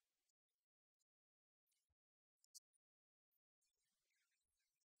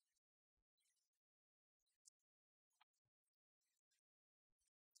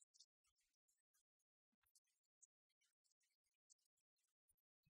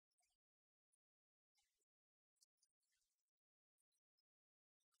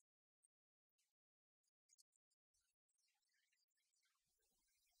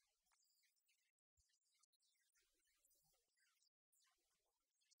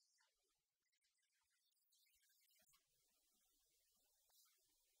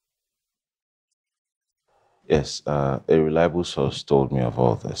 Yes, a reliable source told me of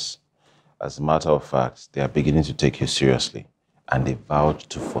all this. As a matter of fact, they are beginning to take you seriously, and they vowed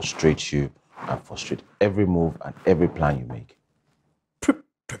to frustrate you and frustrate every move and every plan you make.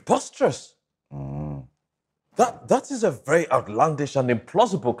 Preposterous. That is a very outlandish and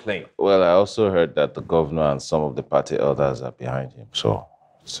implausible claim. Well, I also heard that the governor and some of the party elders are behind him, so...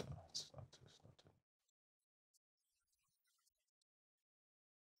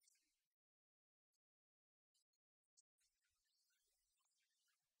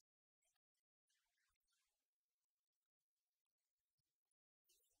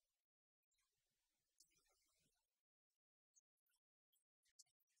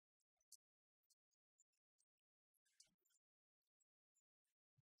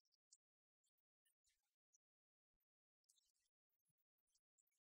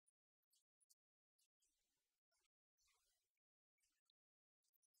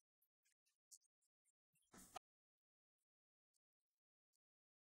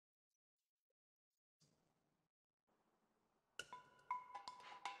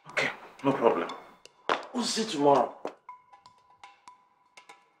 No problem. We'll see tomorrow.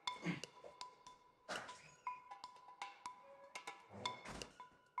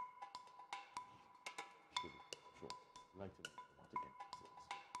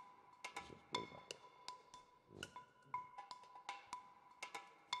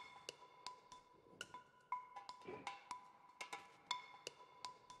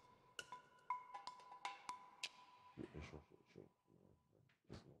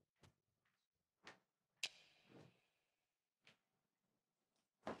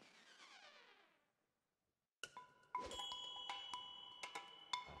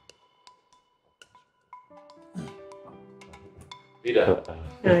 Peter.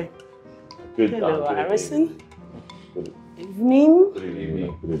 Hi. Good Hello, afternoon. Harrison. Good Evening.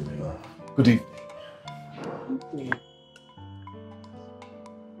 evening. Good evening. Good evening.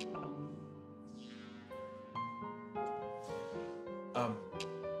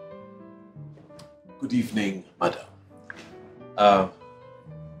 Good evening, madam.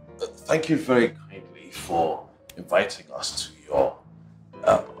 Thank you very kindly for inviting us to your.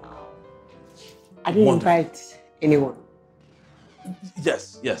 I didn't invite anyone.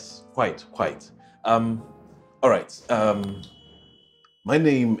 Yes, quite. All right. My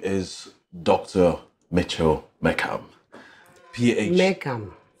name is Dr. Mitchell Meckham, PhD.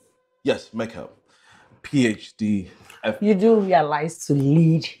 Meckham. Yes, Meckham, PhD. You do realize to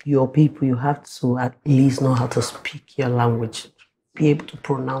lead your people, you have to at least know how to speak your language, be able to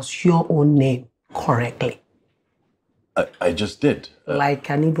pronounce your own name correctly. I just did. Like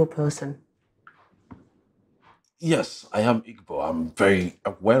an Igbo person. Yes, I am Igbo. I'm very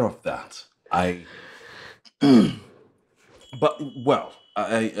aware of that. But well,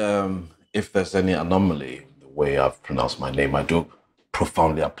 if there's any anomaly the way I've pronounced my name, I do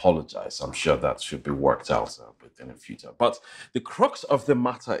profoundly apologize. I'm sure that should be worked out within the future. But the crux of the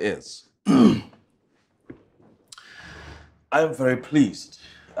matter is, I am very pleased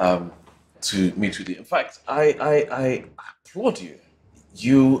to meet with you. In fact, I applaud you.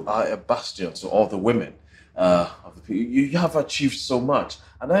 You are a bastion to all the women of the people. You have achieved so much.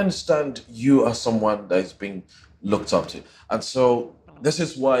 And I understand you are someone that is being looked up to. And so this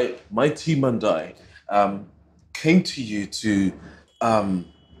is why my team and I came to you to... I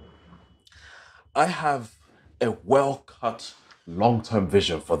have a well-cut long-term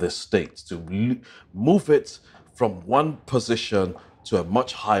vision for this state to move it from one position to a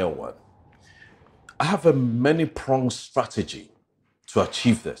much higher one. I have a many-pronged strategy to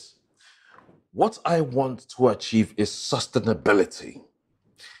achieve this. What I want to achieve is sustainability,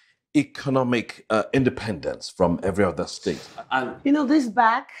 economic independence from every other state. And You know, this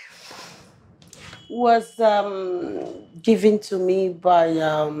bag was given to me by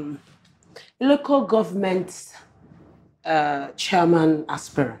local government chairman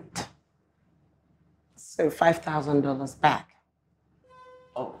aspirant. So $5,000 back.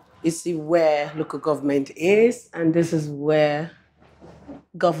 Oh. You see where local government is, and this is where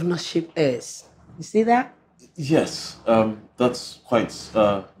governorship is. You see that? yes, that's quite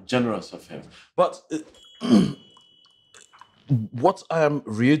generous of him. But what I am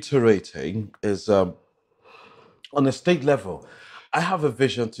reiterating is on a state level, I have a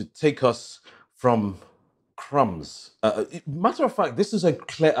vision to take us from crumbs. Matter of fact, this is a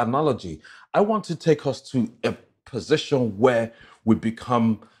clear analogy. I want to take us to a position where we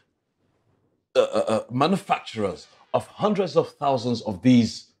become manufacturers of hundreds of thousands of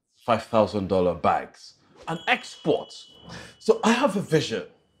these $5,000 bags and export. So I have a vision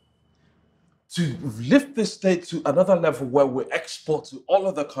to lift the state to another level where we export to all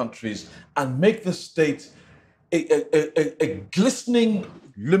other countries and make the state a glistening,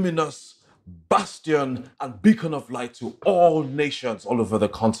 luminous bastion and beacon of light to all nations all over the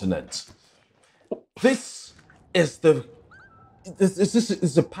continent. This is the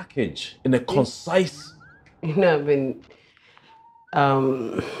package in a concise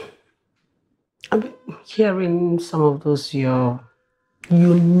Um, I've been hearing some of those your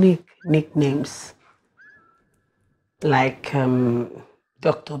unique nicknames, like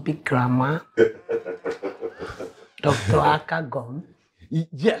Dr. Big Grandma, Dr. Akagom.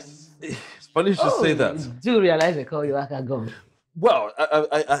 Yes, it's funny you should say that. Do you realize they call you Akagom? Well,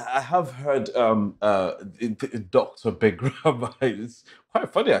 I have heard Dr. Big Rabbi. It's quite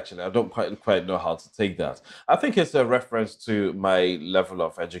funny, actually. I don't quite know how to take that. I think it's a reference to my level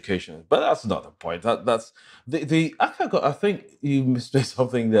of education, but that's not the point. That's the Akago. I think you misplaced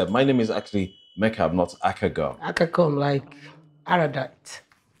something there. My name is actually Mecca, not Akago. Akagom, like erudite.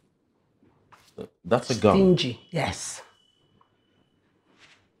 That's a gun. Stingy, yes.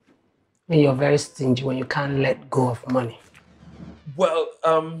 When you're very stingy, when you can't let go of money. Well,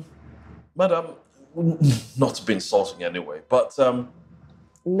 madam, not to be insulting anyway, but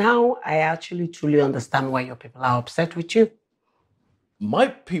now I actually truly understand why your people are upset with you. My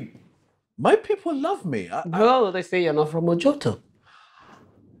people love me. Well, they say you're not from Ojoto.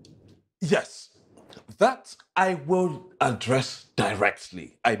 Yes, that I will address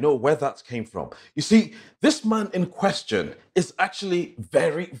directly. I know where that came from. You see, this man in question is actually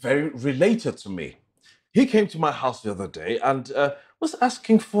very, very related to me. He came to my house the other day and was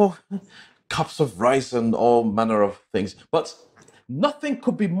asking for cups of rice and all manner of things. But nothing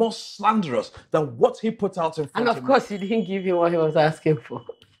could be more slanderous than what he put out in front And of course, you didn't give him what he was asking for.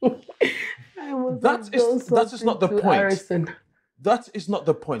 That is not the point. Harrison. That is not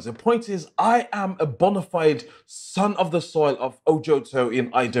the point. The point is, I am a bona fide son of the soil of Ojoto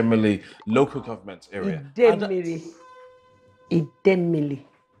in Idemili local government area. Idemili.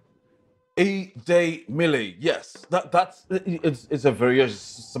 Idemili, yes. It's a various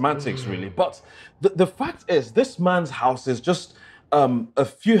semantics, really. But the fact is, this man's house is just a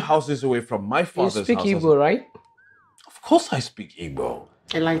few houses away from my father's house. You speak Igbo, right? Of course I speak Igbo.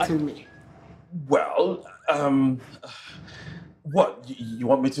 Enlighten me. Well, what, you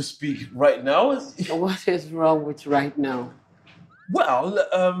want me to speak right now? What is wrong with right now? Well,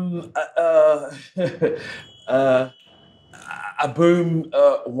 Abum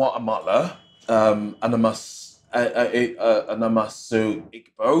Guatemala, Anamasu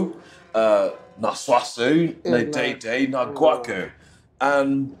Igbo, Naswasu, Nadede, Naguaku.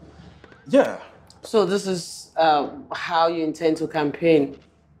 And yeah. So this is how you intend to campaign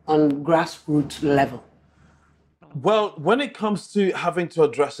on grassroots level? Well, when it comes to having to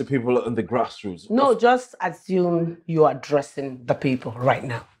address the people in the grassroots. No, just assume you're addressing the people right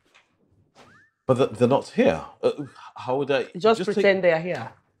now. But they're not here. How would I... Just pretend they are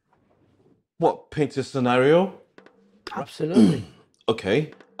here. What, paint a scenario? Absolutely.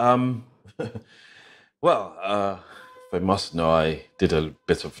 Okay. Well, if I must know, I did a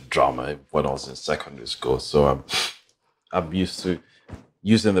bit of drama when I was in secondary school, so I'm used to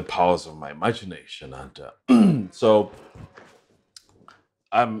using the powers of my imagination, and so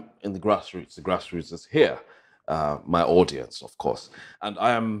I'm in the grassroots. The grassroots is here, my audience, of course, and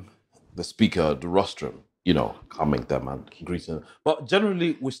I am the speaker, the rostrum, calming them and greeting them. But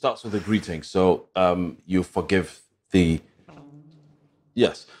generally, we start with a greeting, so you forgive the...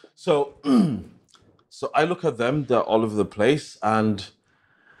 Yes. So, so I look at them, they're all over the place, and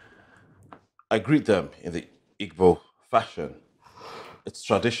I greet them in the Igbo fashion. It's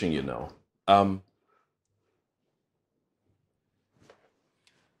tradition,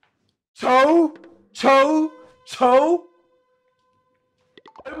 Cho,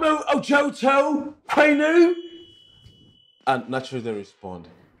 Ojoto, Kwenu. And naturally they respond,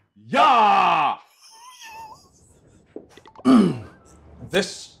 Ya!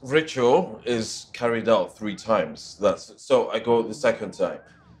 This ritual is carried out 3 times. So I go the second time.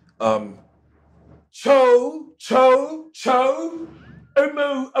 Cho,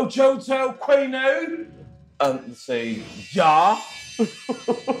 Ojoto, Kwenu. And say, Ya.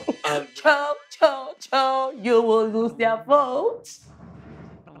 And Cho, you will lose their votes.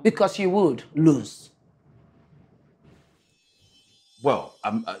 Because you would lose. Well,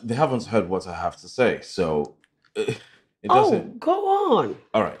 they haven't heard what I have to say, so it doesn't... go on.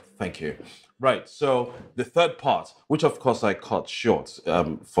 All right, thank you. Right, so the third part, which of course I cut short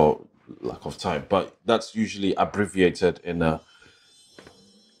for lack of time, but that's usually abbreviated in a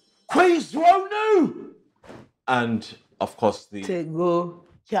Quizronu! And of course the... Tego,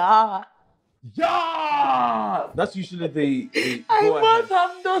 ya. Yeah! That's usually the I go must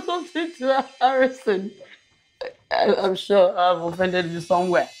ahead. have done something to Harrison. I'm sure I've offended you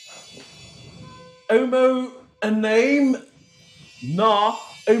somewhere. Omo a name, na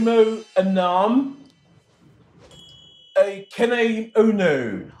Omo a nam, a kene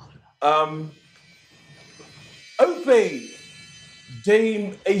ono. Ope,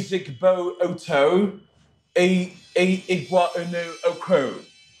 Dame Ezigbo Oto, Igwa Unu Oko.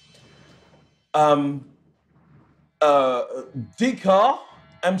 Dika,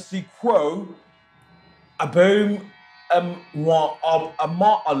 MC Quo, Aboom,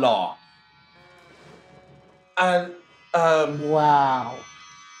 Ama'ala. And, wow.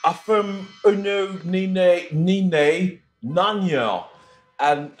 Afum Unu Nine, Nanya.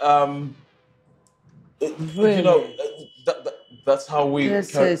 And, you know, that's how we.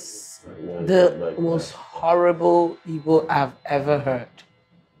 This is the most horrible Igbo I've ever heard.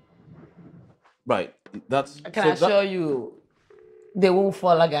 Right. That's. I can assure you, they won't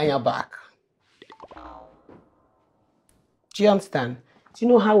fall like on your back. Do you understand? Do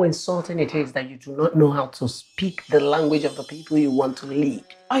you know how insulting it is that you do not know how to speak the language of the people you want to lead?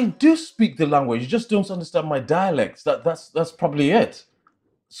 I do speak the language. You just don't understand my dialects. That's probably it.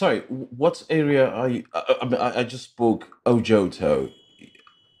 Sorry, what area are you? I just spoke Ojoto,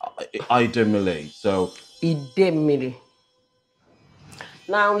 Idemile. So Idemile.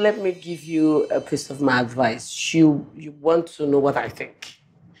 Now let me give you a piece of my advice. You want to know what I think.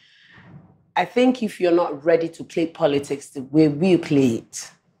 I think if you're not ready to play politics the way we play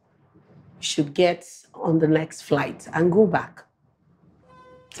it, you should get on the next flight and go back.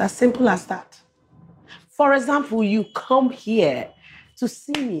 It's as simple as that. For example, you come here to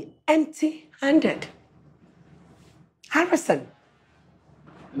see me empty-handed. Harrison.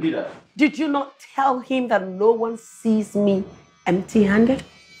 Leader. Did you not tell him that no one sees me empty-handed?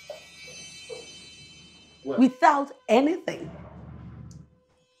 Well, without anything.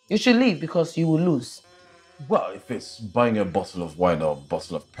 You should leave because you will lose. Well, if it's buying a bottle of wine or a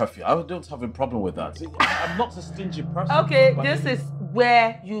bottle of perfume, I don't have a problem with that. I'm not a stingy person. Okay, this is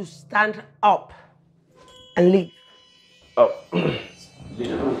where you stand up and leave. Oh,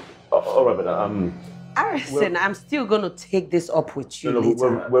 all right, madam. Harrison, I'm still going to take this up with you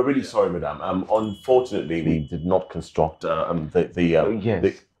later. We're really sorry, madam. Unfortunately, we did not construct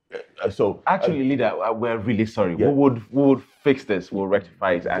so actually, leader, we're really sorry. Yeah. We would fix this. We'll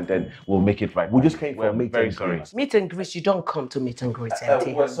rectify it, and then we'll make it right. We just came for a meet and greet. Meet and greet. You don't come to meet and greet.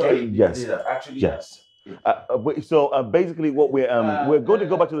 We're sorry. Yes. Leader, actually, yes. So basically, what we're going to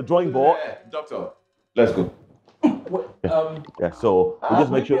go back to the drawing board. Doctor, let's go. Yeah. So we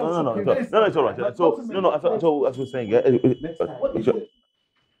just make sure. No, it's all right. So as we're saying,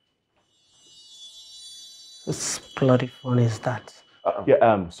 This bloody fun is that.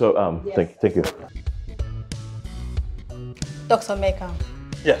 Yes. Thank you. Dr. Meka.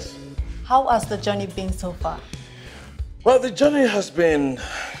 Yes. How has the journey been so far? Well, the journey has been,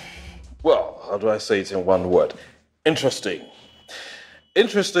 well, how do I say it in one word? Interesting.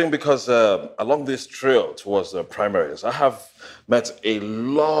 Interesting because along this trail towards the primaries, I have met a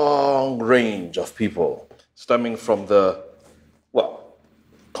long range of people stemming from the, well,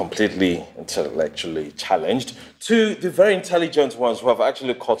 completely intellectually challenged to the very intelligent ones who have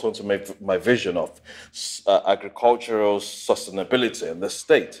actually caught on to my vision of agricultural sustainability in the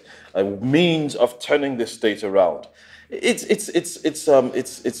state, a means of turning the state around. It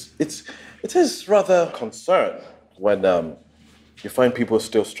is rather concerned when you find people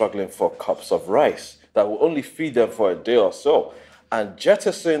still struggling for cups of rice that will only feed them for a day or so, and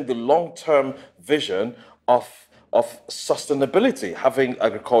jettison the long-term vision of sustainability, having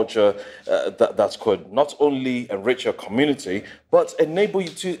agriculture that could not only enrich your community, but enable you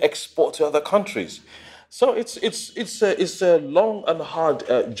to export to other countries. So it's a long and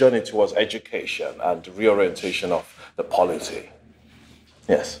hard journey towards education and reorientation of the polity.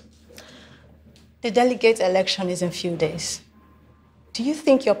 Yes. The delegate election is in a few days. Do you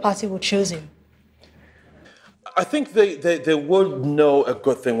think your party will choose him? I think they would know a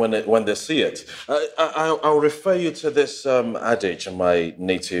good thing when they see it. I'll refer you to this adage in my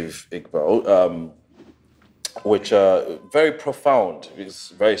native Igbo, which very profound. It's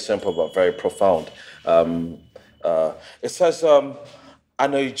very simple but very profound. It says,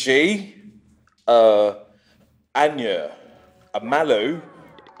 "Anoji, Anya, Amalo,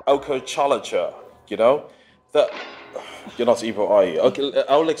 Oko Chalacha." You know that. You're not Igbo, are you? Okay,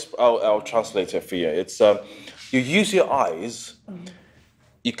 I'll translate it for you. It's you use your eyes.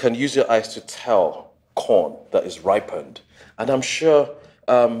 You can use your eyes to tell corn that is ripened, and I'm sure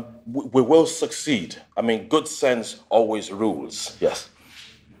we will succeed. I mean, good sense always rules. Yes.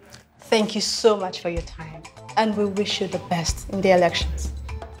 Thank you so much for your time, and we wish you the best in the elections.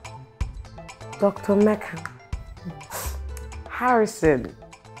 Dr. Meka, Harrison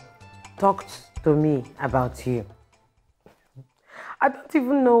talked to me about you. I don't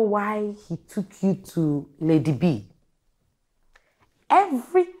even know why he took you to Lady B.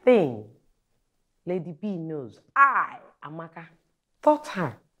 Everything Lady B knows I, Amaka, taught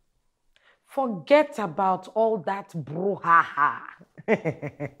her. Forget about all that brouhaha.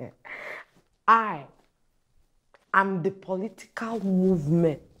 I am the political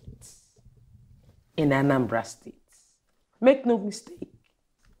movement in Anambra State. Make no mistake.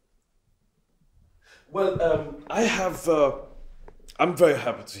 Well, I'm very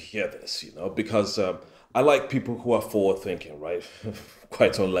happy to hear this, because I like people who are forward-thinking, right?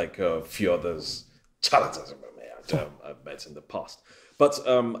 Quite unlike a few others charlatans I've met in the past. But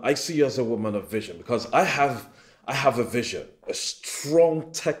I see you as a woman of vision because I have a vision, a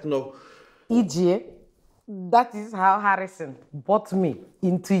strong techno. EJ, that is how Harrison brought me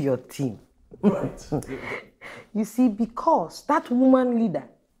into your team. Right. You see, because that woman leader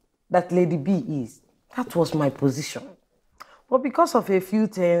that Lady B is, that was my position. But because of a few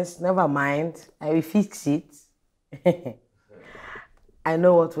things, never mind, I will fix it. I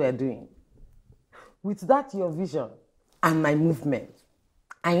know what we are doing. With that, your vision and my movement,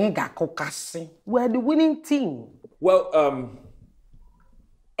 I ain't got kokasi. We're the winning team. Well,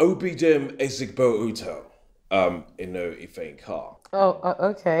 Obidem Ezigbo Uto, Ifeanyi. Oh,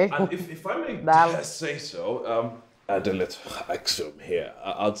 okay. And if I may dare say so, add a little axiom here.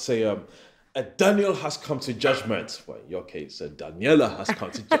 I'd say Daniel has come to judgment. Well, in your case, Daniela has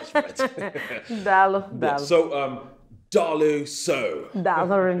come to judgment. Dalo. Yeah, so, Dalu so.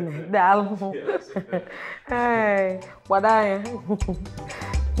 Dalo. Hey, what I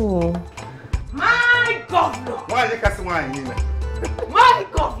My governor! Why are you casting wine in? My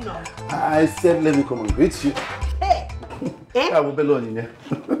governor! I said, let me come and greet you. Hey! I will be alone in here.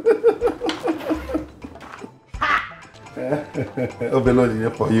 I'll be alone in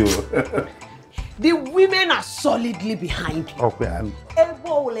here for you. The women are solidly behind you. Okay, I'm.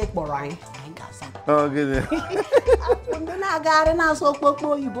 Elbow will let Borain. Oh, good.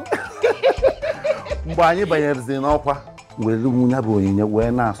 Mbanye banyerzi n'ọkwa were nwunye bụ onyinye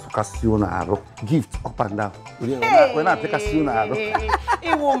wee na-asụkasị unu arụ gift up and down wee na-apịkasị unu arụ.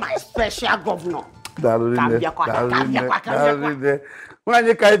 Iwu my special governor. Daalụ nne.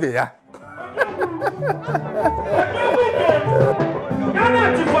 Nwanyị ka ibe ya.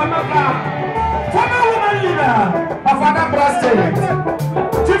 Ghana Chief Amaka, former woman leader of Anambra State.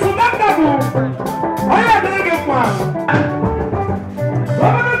 Chief Amaka, I am the one.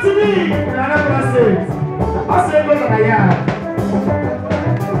 Governor to me in Anambra State. I say go to the yard.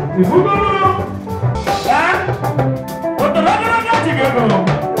 If you go, what the governor got to go?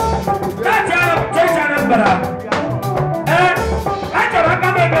 That's our church Anambra. I can't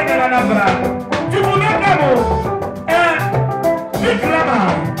remember the Anambra. Chief Amaka.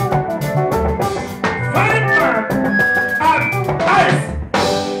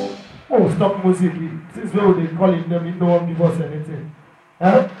 Oh, stop music. This is where they call it them. No one give us anything.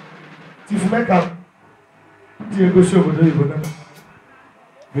 Huh? Chief Meka. Diego show over there.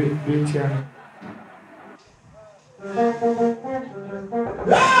 Wait,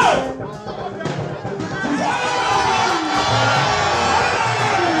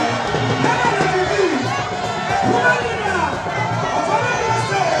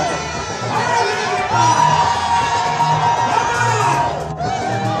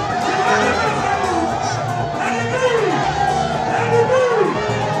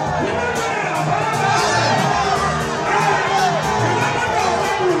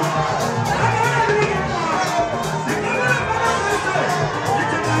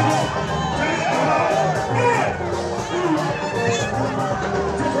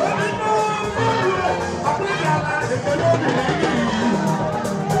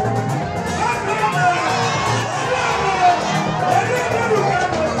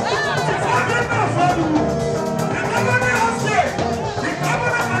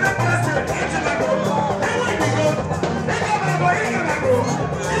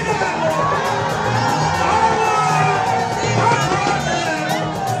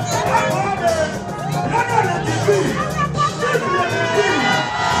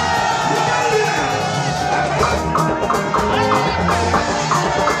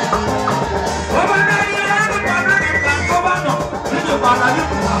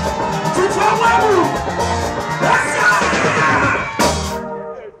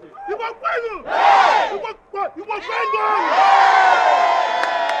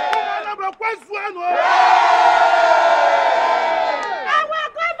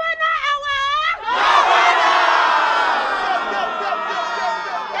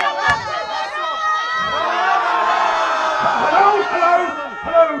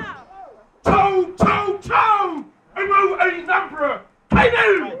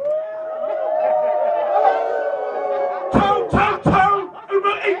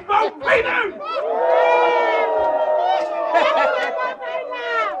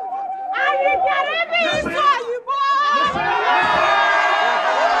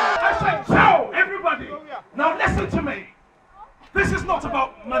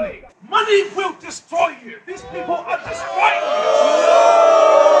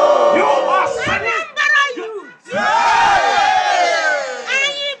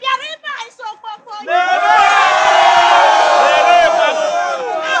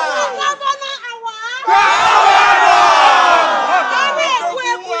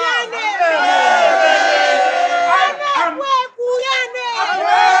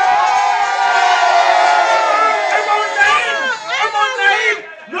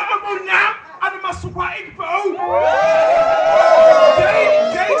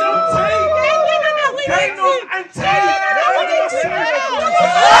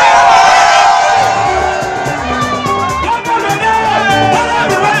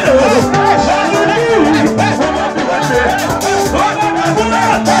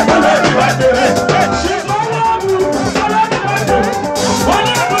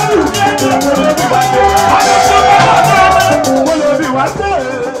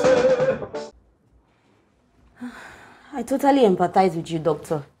 totally empathize with you,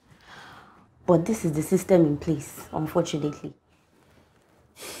 doctor. But this is the system in place, unfortunately.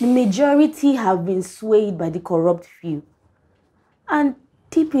 The majority have been swayed by the corrupt few. And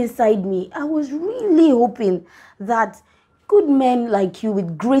deep inside me, I was really hoping that good men like you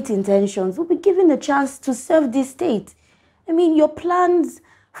with great intentions will be given a chance to serve this state. I mean, your plans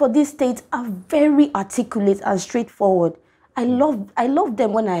for this state are very articulate and straightforward. I loved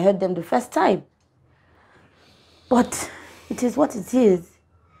them when I heard them the first time. But it is what it is.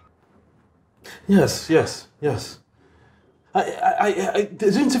 Yes. I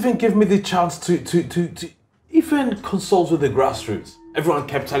didn't even give me the chance to even consult with the grassroots. Everyone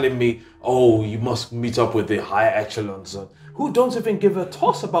kept telling me, oh, you must meet up with the higher echelons, who don't even give a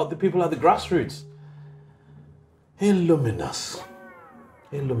toss about the people at the grassroots. Illuminous.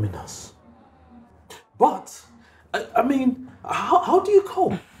 But, I mean, how do you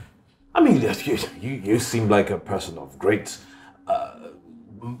cope? I mean, you seem like a person of great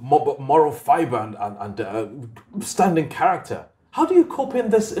moral fiber and standing character. How do you cope in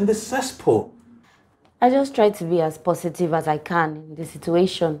this cesspool? I just try to be as positive as I can in the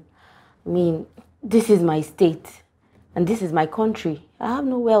situation. I mean, this is my state and this is my country. I have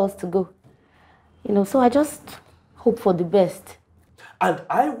nowhere else to go. So I just hope for the best. And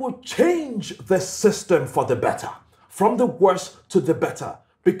I will change the system for the better, from the worst to the better,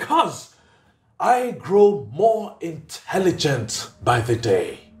 because I grow more intelligent by the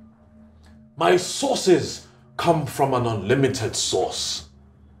day. My sources come from an unlimited source.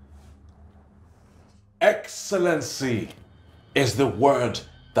 Excellency is the word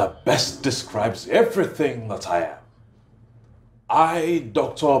that best describes everything that I am. I,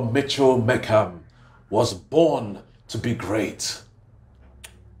 Dr. Mitchell Meckham, was born to be great.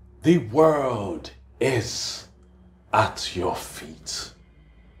 The world is at your feet.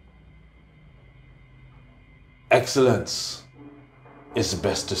 Excellence is the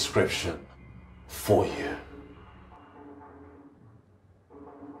best description for you.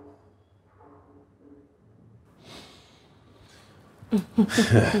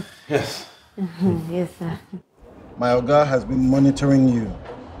 Yes. Yes, sir. My Oga has been monitoring you.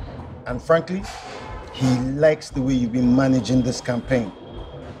 And frankly, he likes the way you've been managing this campaign.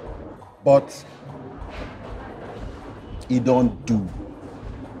 But he don't do.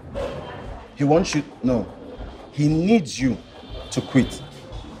 He wants you, no, he needs you to quit.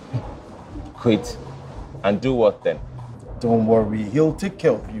 Quit? And do what then? Don't worry, he'll take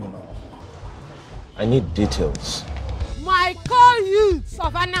care of you now. I need details. My co-youths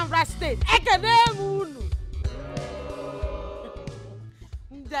of Anambra State,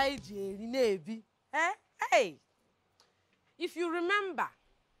 Hey, if you remember,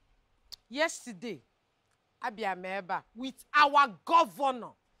 yesterday, Abiameba with our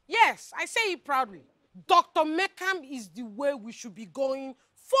governor. Yes, I say it proudly. Dr. Meckham is the way we should be going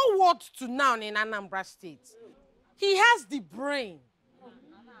forward to now in Anambra State. He has the brain,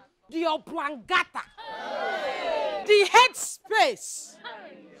 the oblongata, the headspace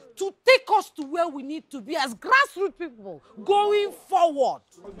to take us to where we need to be as grassroots people going forward.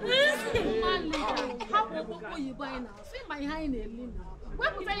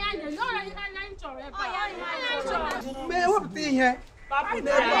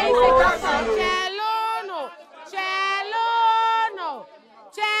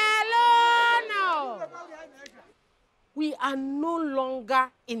 We are no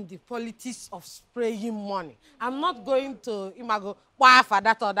longer in the politics of spraying money. I'm not going to imago for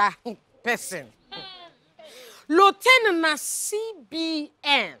that other person. Lieutenant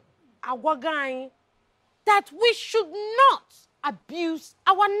CBN, our guy, that we should not abuse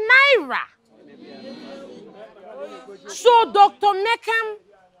our naira. So Dr. Meckham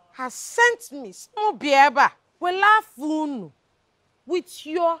has sent me small bieba with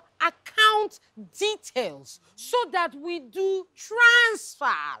your account details so that we do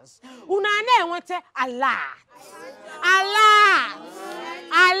transfers. Unane wante alert. Alert.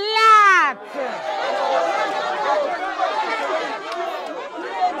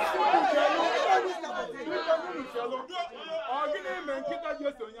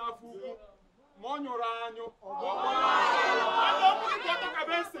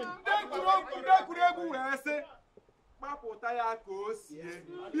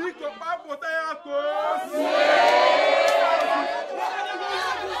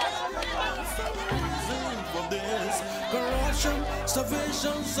 Corruption,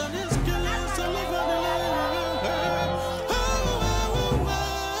 starvation, and his killings all over the land.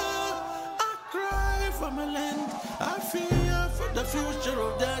 I cry for my land. I fear for the future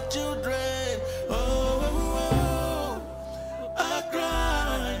of their children. I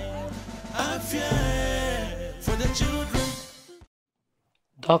cry. I fear for the children.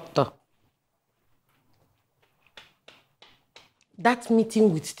 Doctor, that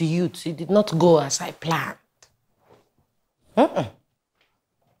meeting with the youth, it did not go as I planned.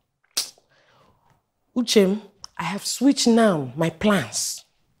 Uche, I have switched now my plans.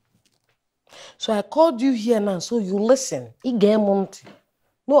 So I called you here now so you listen.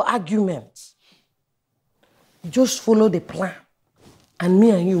 No arguments. Just follow the plan. And me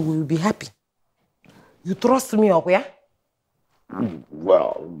and you will be happy. You trust me, okay?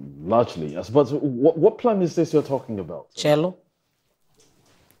 Well, largely, I suppose. What plan is this you're talking about? Cello.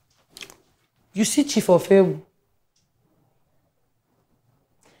 You see Chief Ofebu.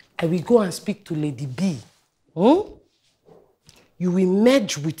 I will go and speak to Lady B. You will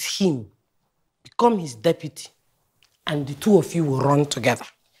merge with him, become his deputy, and the two of you will run together.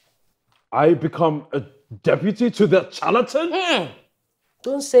 I become a deputy to that charlatan?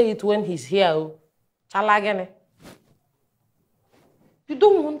 Don't say it when he's here. Chalagene. You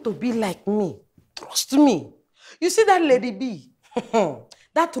don't want to be like me. Trust me. You see that Lady B?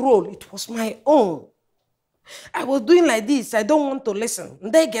 That role, it was my own. I was doing like this. I don't want to listen.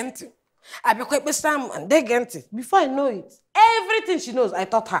 They get it. I be quite bestam and they get it. Before I know it, everything she knows, I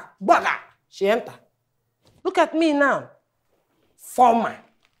taught her. Baga, she enter. Look at me now. Former.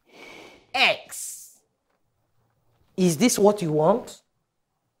 Ex. Is this what you want?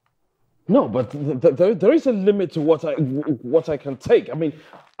 No, but there is a limit to what I can take. I mean,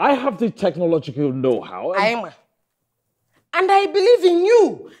 I have the technological know-how. And I believe in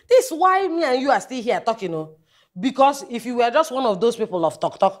you. This is why me and you are still here talking, because if you were just one of those people of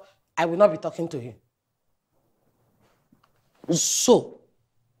talk, I will not be talking to you. So,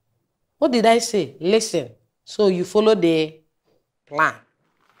 what did I say? Listen. So you follow the plan.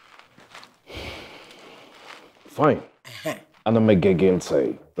 Fine. And I'm again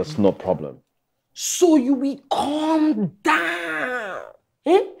say, that's no problem. So you will calm down.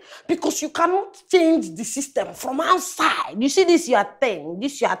 Because you cannot change the system from outside. You see this your thing,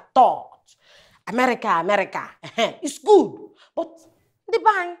 this your thought. America. It's good. But the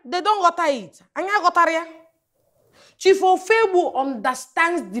bank, they don't got it. Anya got Chief Ofebu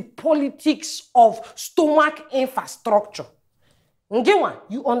understands the politics of stomach infrastructure.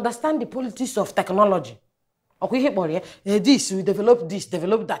 You understand the politics of technology. Okay, this, we develop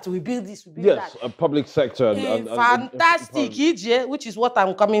that, we build this, we build that. Yes, public sector. Fantastic, which is what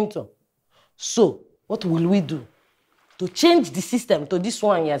I'm coming to. So, what will we do? To change the system to this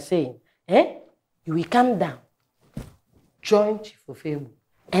one you're saying, you will calm down. Join Chief Ofebu.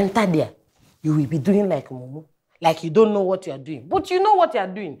 Enter there. You will be doing like Momo. Like you don't know what you are doing. But you know what you are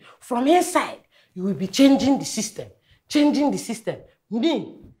doing. From inside, you will be changing the system.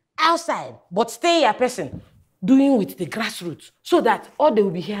 Me, outside, but stay a person. Doing with the grassroots, so that all they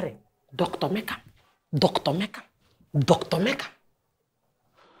will be hearing, Dr. Meka.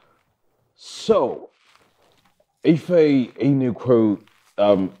 So, Ifeanyi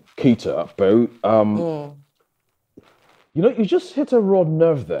Kita, Bo, you just hit a raw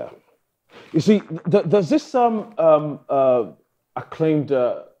nerve there. You see, there's this acclaimed,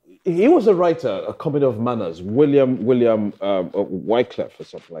 he was a writer, a comedy of manners, William Wycliffe or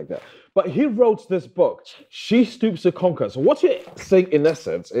something like that. But he wrote this book, She Stoops to Conquer. So what you're saying in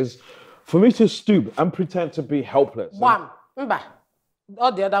essence is for me to stoop and pretend to be helpless. One,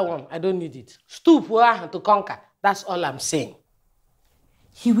 all the other one, I don't need it. Stoop to conquer, that's all I'm saying.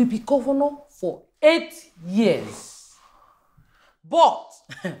 He will be governor for 8 years. But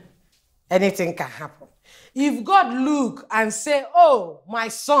anything can happen. If God look and say, oh, my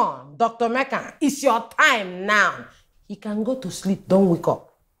son, Dr. Meka, it's your time now, he can go to sleep, don't wake up.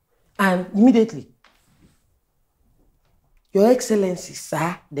 And immediately, Your Excellency,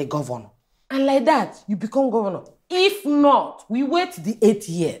 sir, the governor. And like that, you become governor. If not, we wait the 8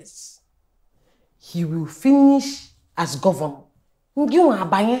 years. He will finish as governor.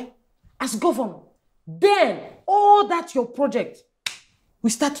 As governor. Then, all that your project, we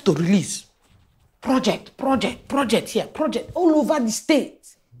start to release. Project here, project all over the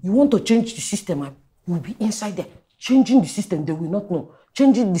state. You want to change the system, and you will be inside there. Changing the system, they will not know.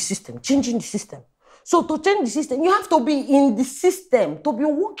 Changing the system. So to change the system, you have to be in the system, to be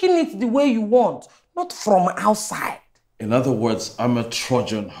working it the way you want, not from outside. In other words, I'm a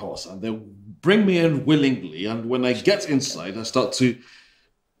Trojan horse, and they bring me in willingly, and when I get inside, I start to...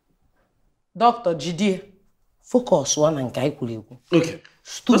 Dr. Jide, focus one and kaikule. Okay.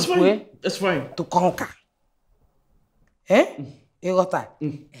 Stoop That's fine. To conquer. You got that?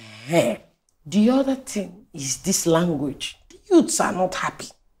 The other thing is this language. The youths are not happy.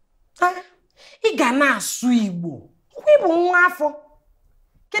 Igana Suibo. Wibu Wafo.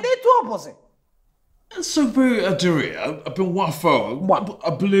 Can they do opposite? And so very Adiria, I've been wafo,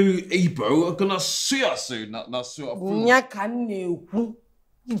 a blue Igbo, gonna see us soon, not see us.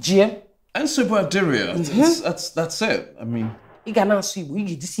 And so very Adiria, that's it. I mean, you can ask you,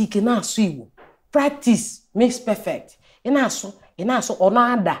 you can ask you. Practice makes perfect. You know, or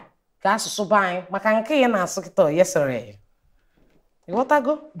nada. Gas so buying, Macanke and ask yes, sir. What I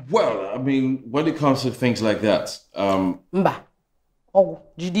go? well, I mean, when it comes to things like that, Mba. Oh,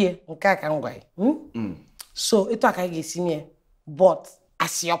 Judy, okay. So it I can see me, but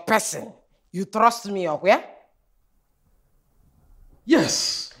as your person, you trust me, okay?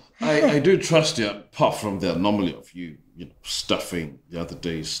 yes, I do trust you, apart from the anomaly of you stuffing the other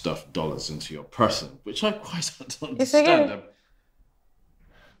day's stuffed dollars into your person, which I quite don't understand.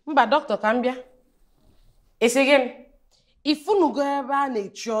 Mba, Doctor Kambia. It's again. If you go ebe na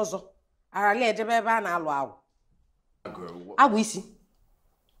echi ozo, arale ejebe ebe na alu awu. Awu isi.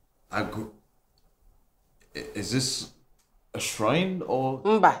 Agu. Is this a shrine or?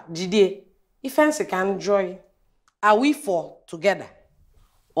 Mba, Jide. Ifeanyi can joy. Are we for together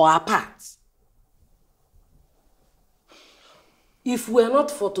or apart? If we're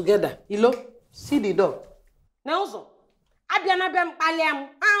not for together, see the door. Now, what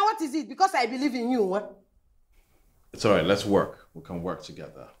is it? Because I believe in you. Huh? It's all right. Let's work. We can work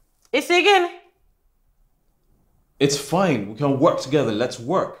together. It's again. It's fine. We can work together. Let's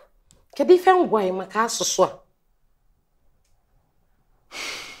work.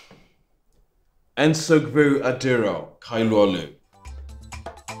 And Sogbu Adiro, Kailolu,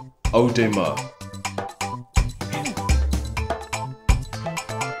 Odema.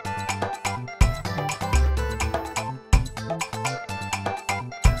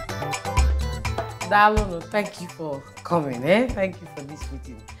 Dalono, thank you for coming. Thank you for this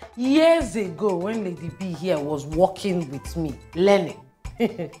meeting. Years ago, when Lady B here was working with me, learning,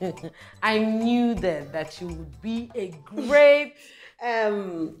 I knew that she would be a great...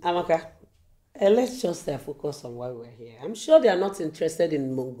 Amaka, let's just focus on why we're here. I'm sure they are not interested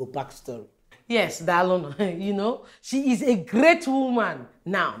in Mongo backstory. Yes, Dalono, she is a great woman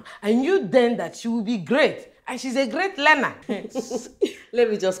now. I knew then that she will be great. And she's a great learner. Let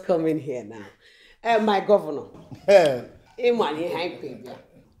me just come in here now. My governor.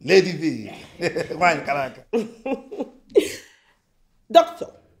 Lady V. Doctor,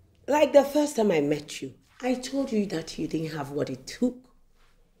 like the first time I met you, I told you that you didn't have what it took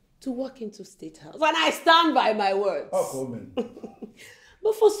to walk into State House. And I stand by my words. Oh, man.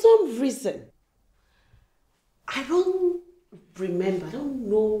 But for some reason, I don't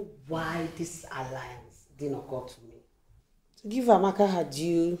know why this alliance didn't occur to me. To give Amaka her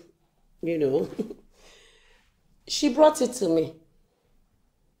due, she brought it to me.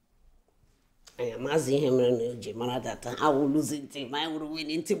 I am asking him that I will lose it, I will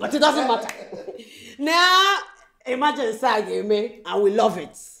win it, but it doesn't matter. Now, imagine saying me, I will love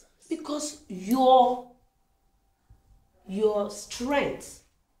it. Because your strength,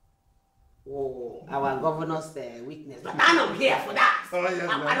 our governor's weakness, but I'm not here for that.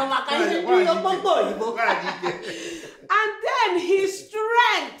 And then his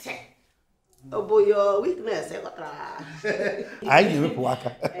strength. Oh boy, your weakness. I give it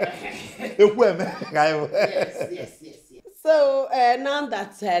waka. Yes. So now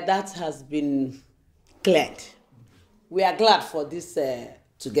that that has been cleared, we are glad for this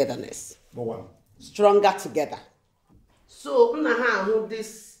togetherness. Stronger together. So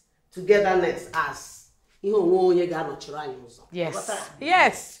this togetherness as yes.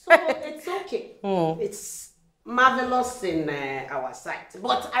 So it's okay. It's marvelous in our sight.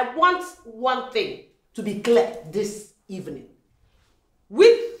 But I want one thing to be clear this evening.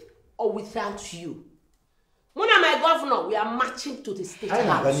 With or without you, my governor, we are marching to the State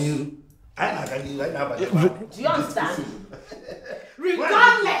House. Do you understand?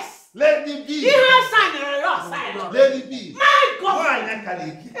 Regardless. Lady B. You have signed your sign. Lady B. My governor.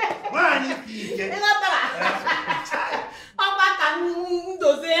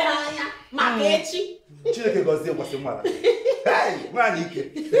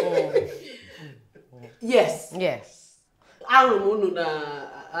 Yes.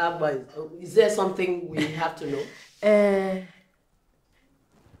 Is there something we have to know?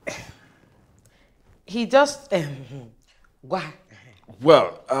 He just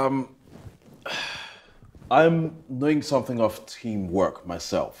Well, I'm knowing something of teamwork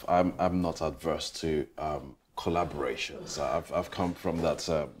myself. I'm not adverse to collaborations. I've come from that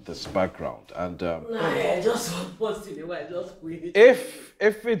this background, and I just once in a while, just quit.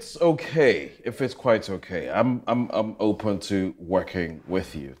 if it's okay, if it's quite okay, I'm open to working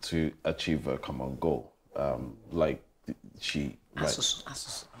with you to achieve a common goal. Like she.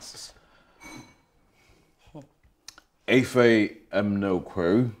 Ife no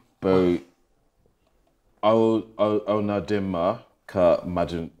crew, but I'll nadima ka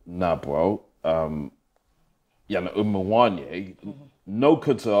madin nabro yana umwanye no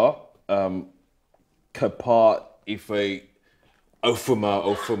kata kapa Ife ofuma,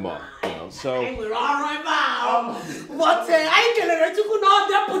 you know. So We're all right now. But I can let you know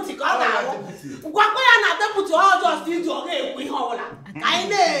deputy. What deputy all just need to okay. We hold on.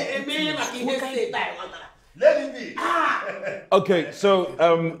 Let it be. okay, so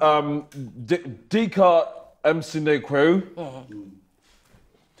Dika Msine crew.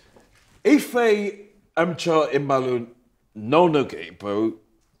 Ife Amcha Imalu no gate, bro.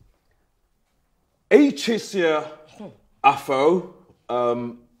 Chisia Afo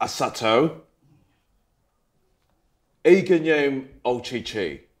Asato Eganyem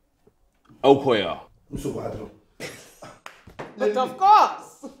Ochichi Okoya. But of course.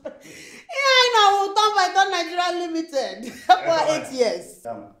 I know, done by Don Nigeria Limited for 8 years.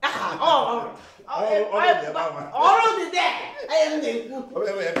 Already there. I am the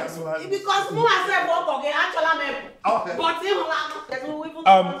because Mama said, okay, actually,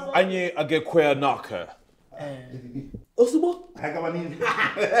 Anye Agequea Naka. Osubo?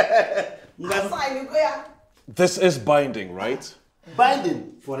 This is binding, right?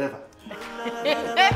 Binding forever.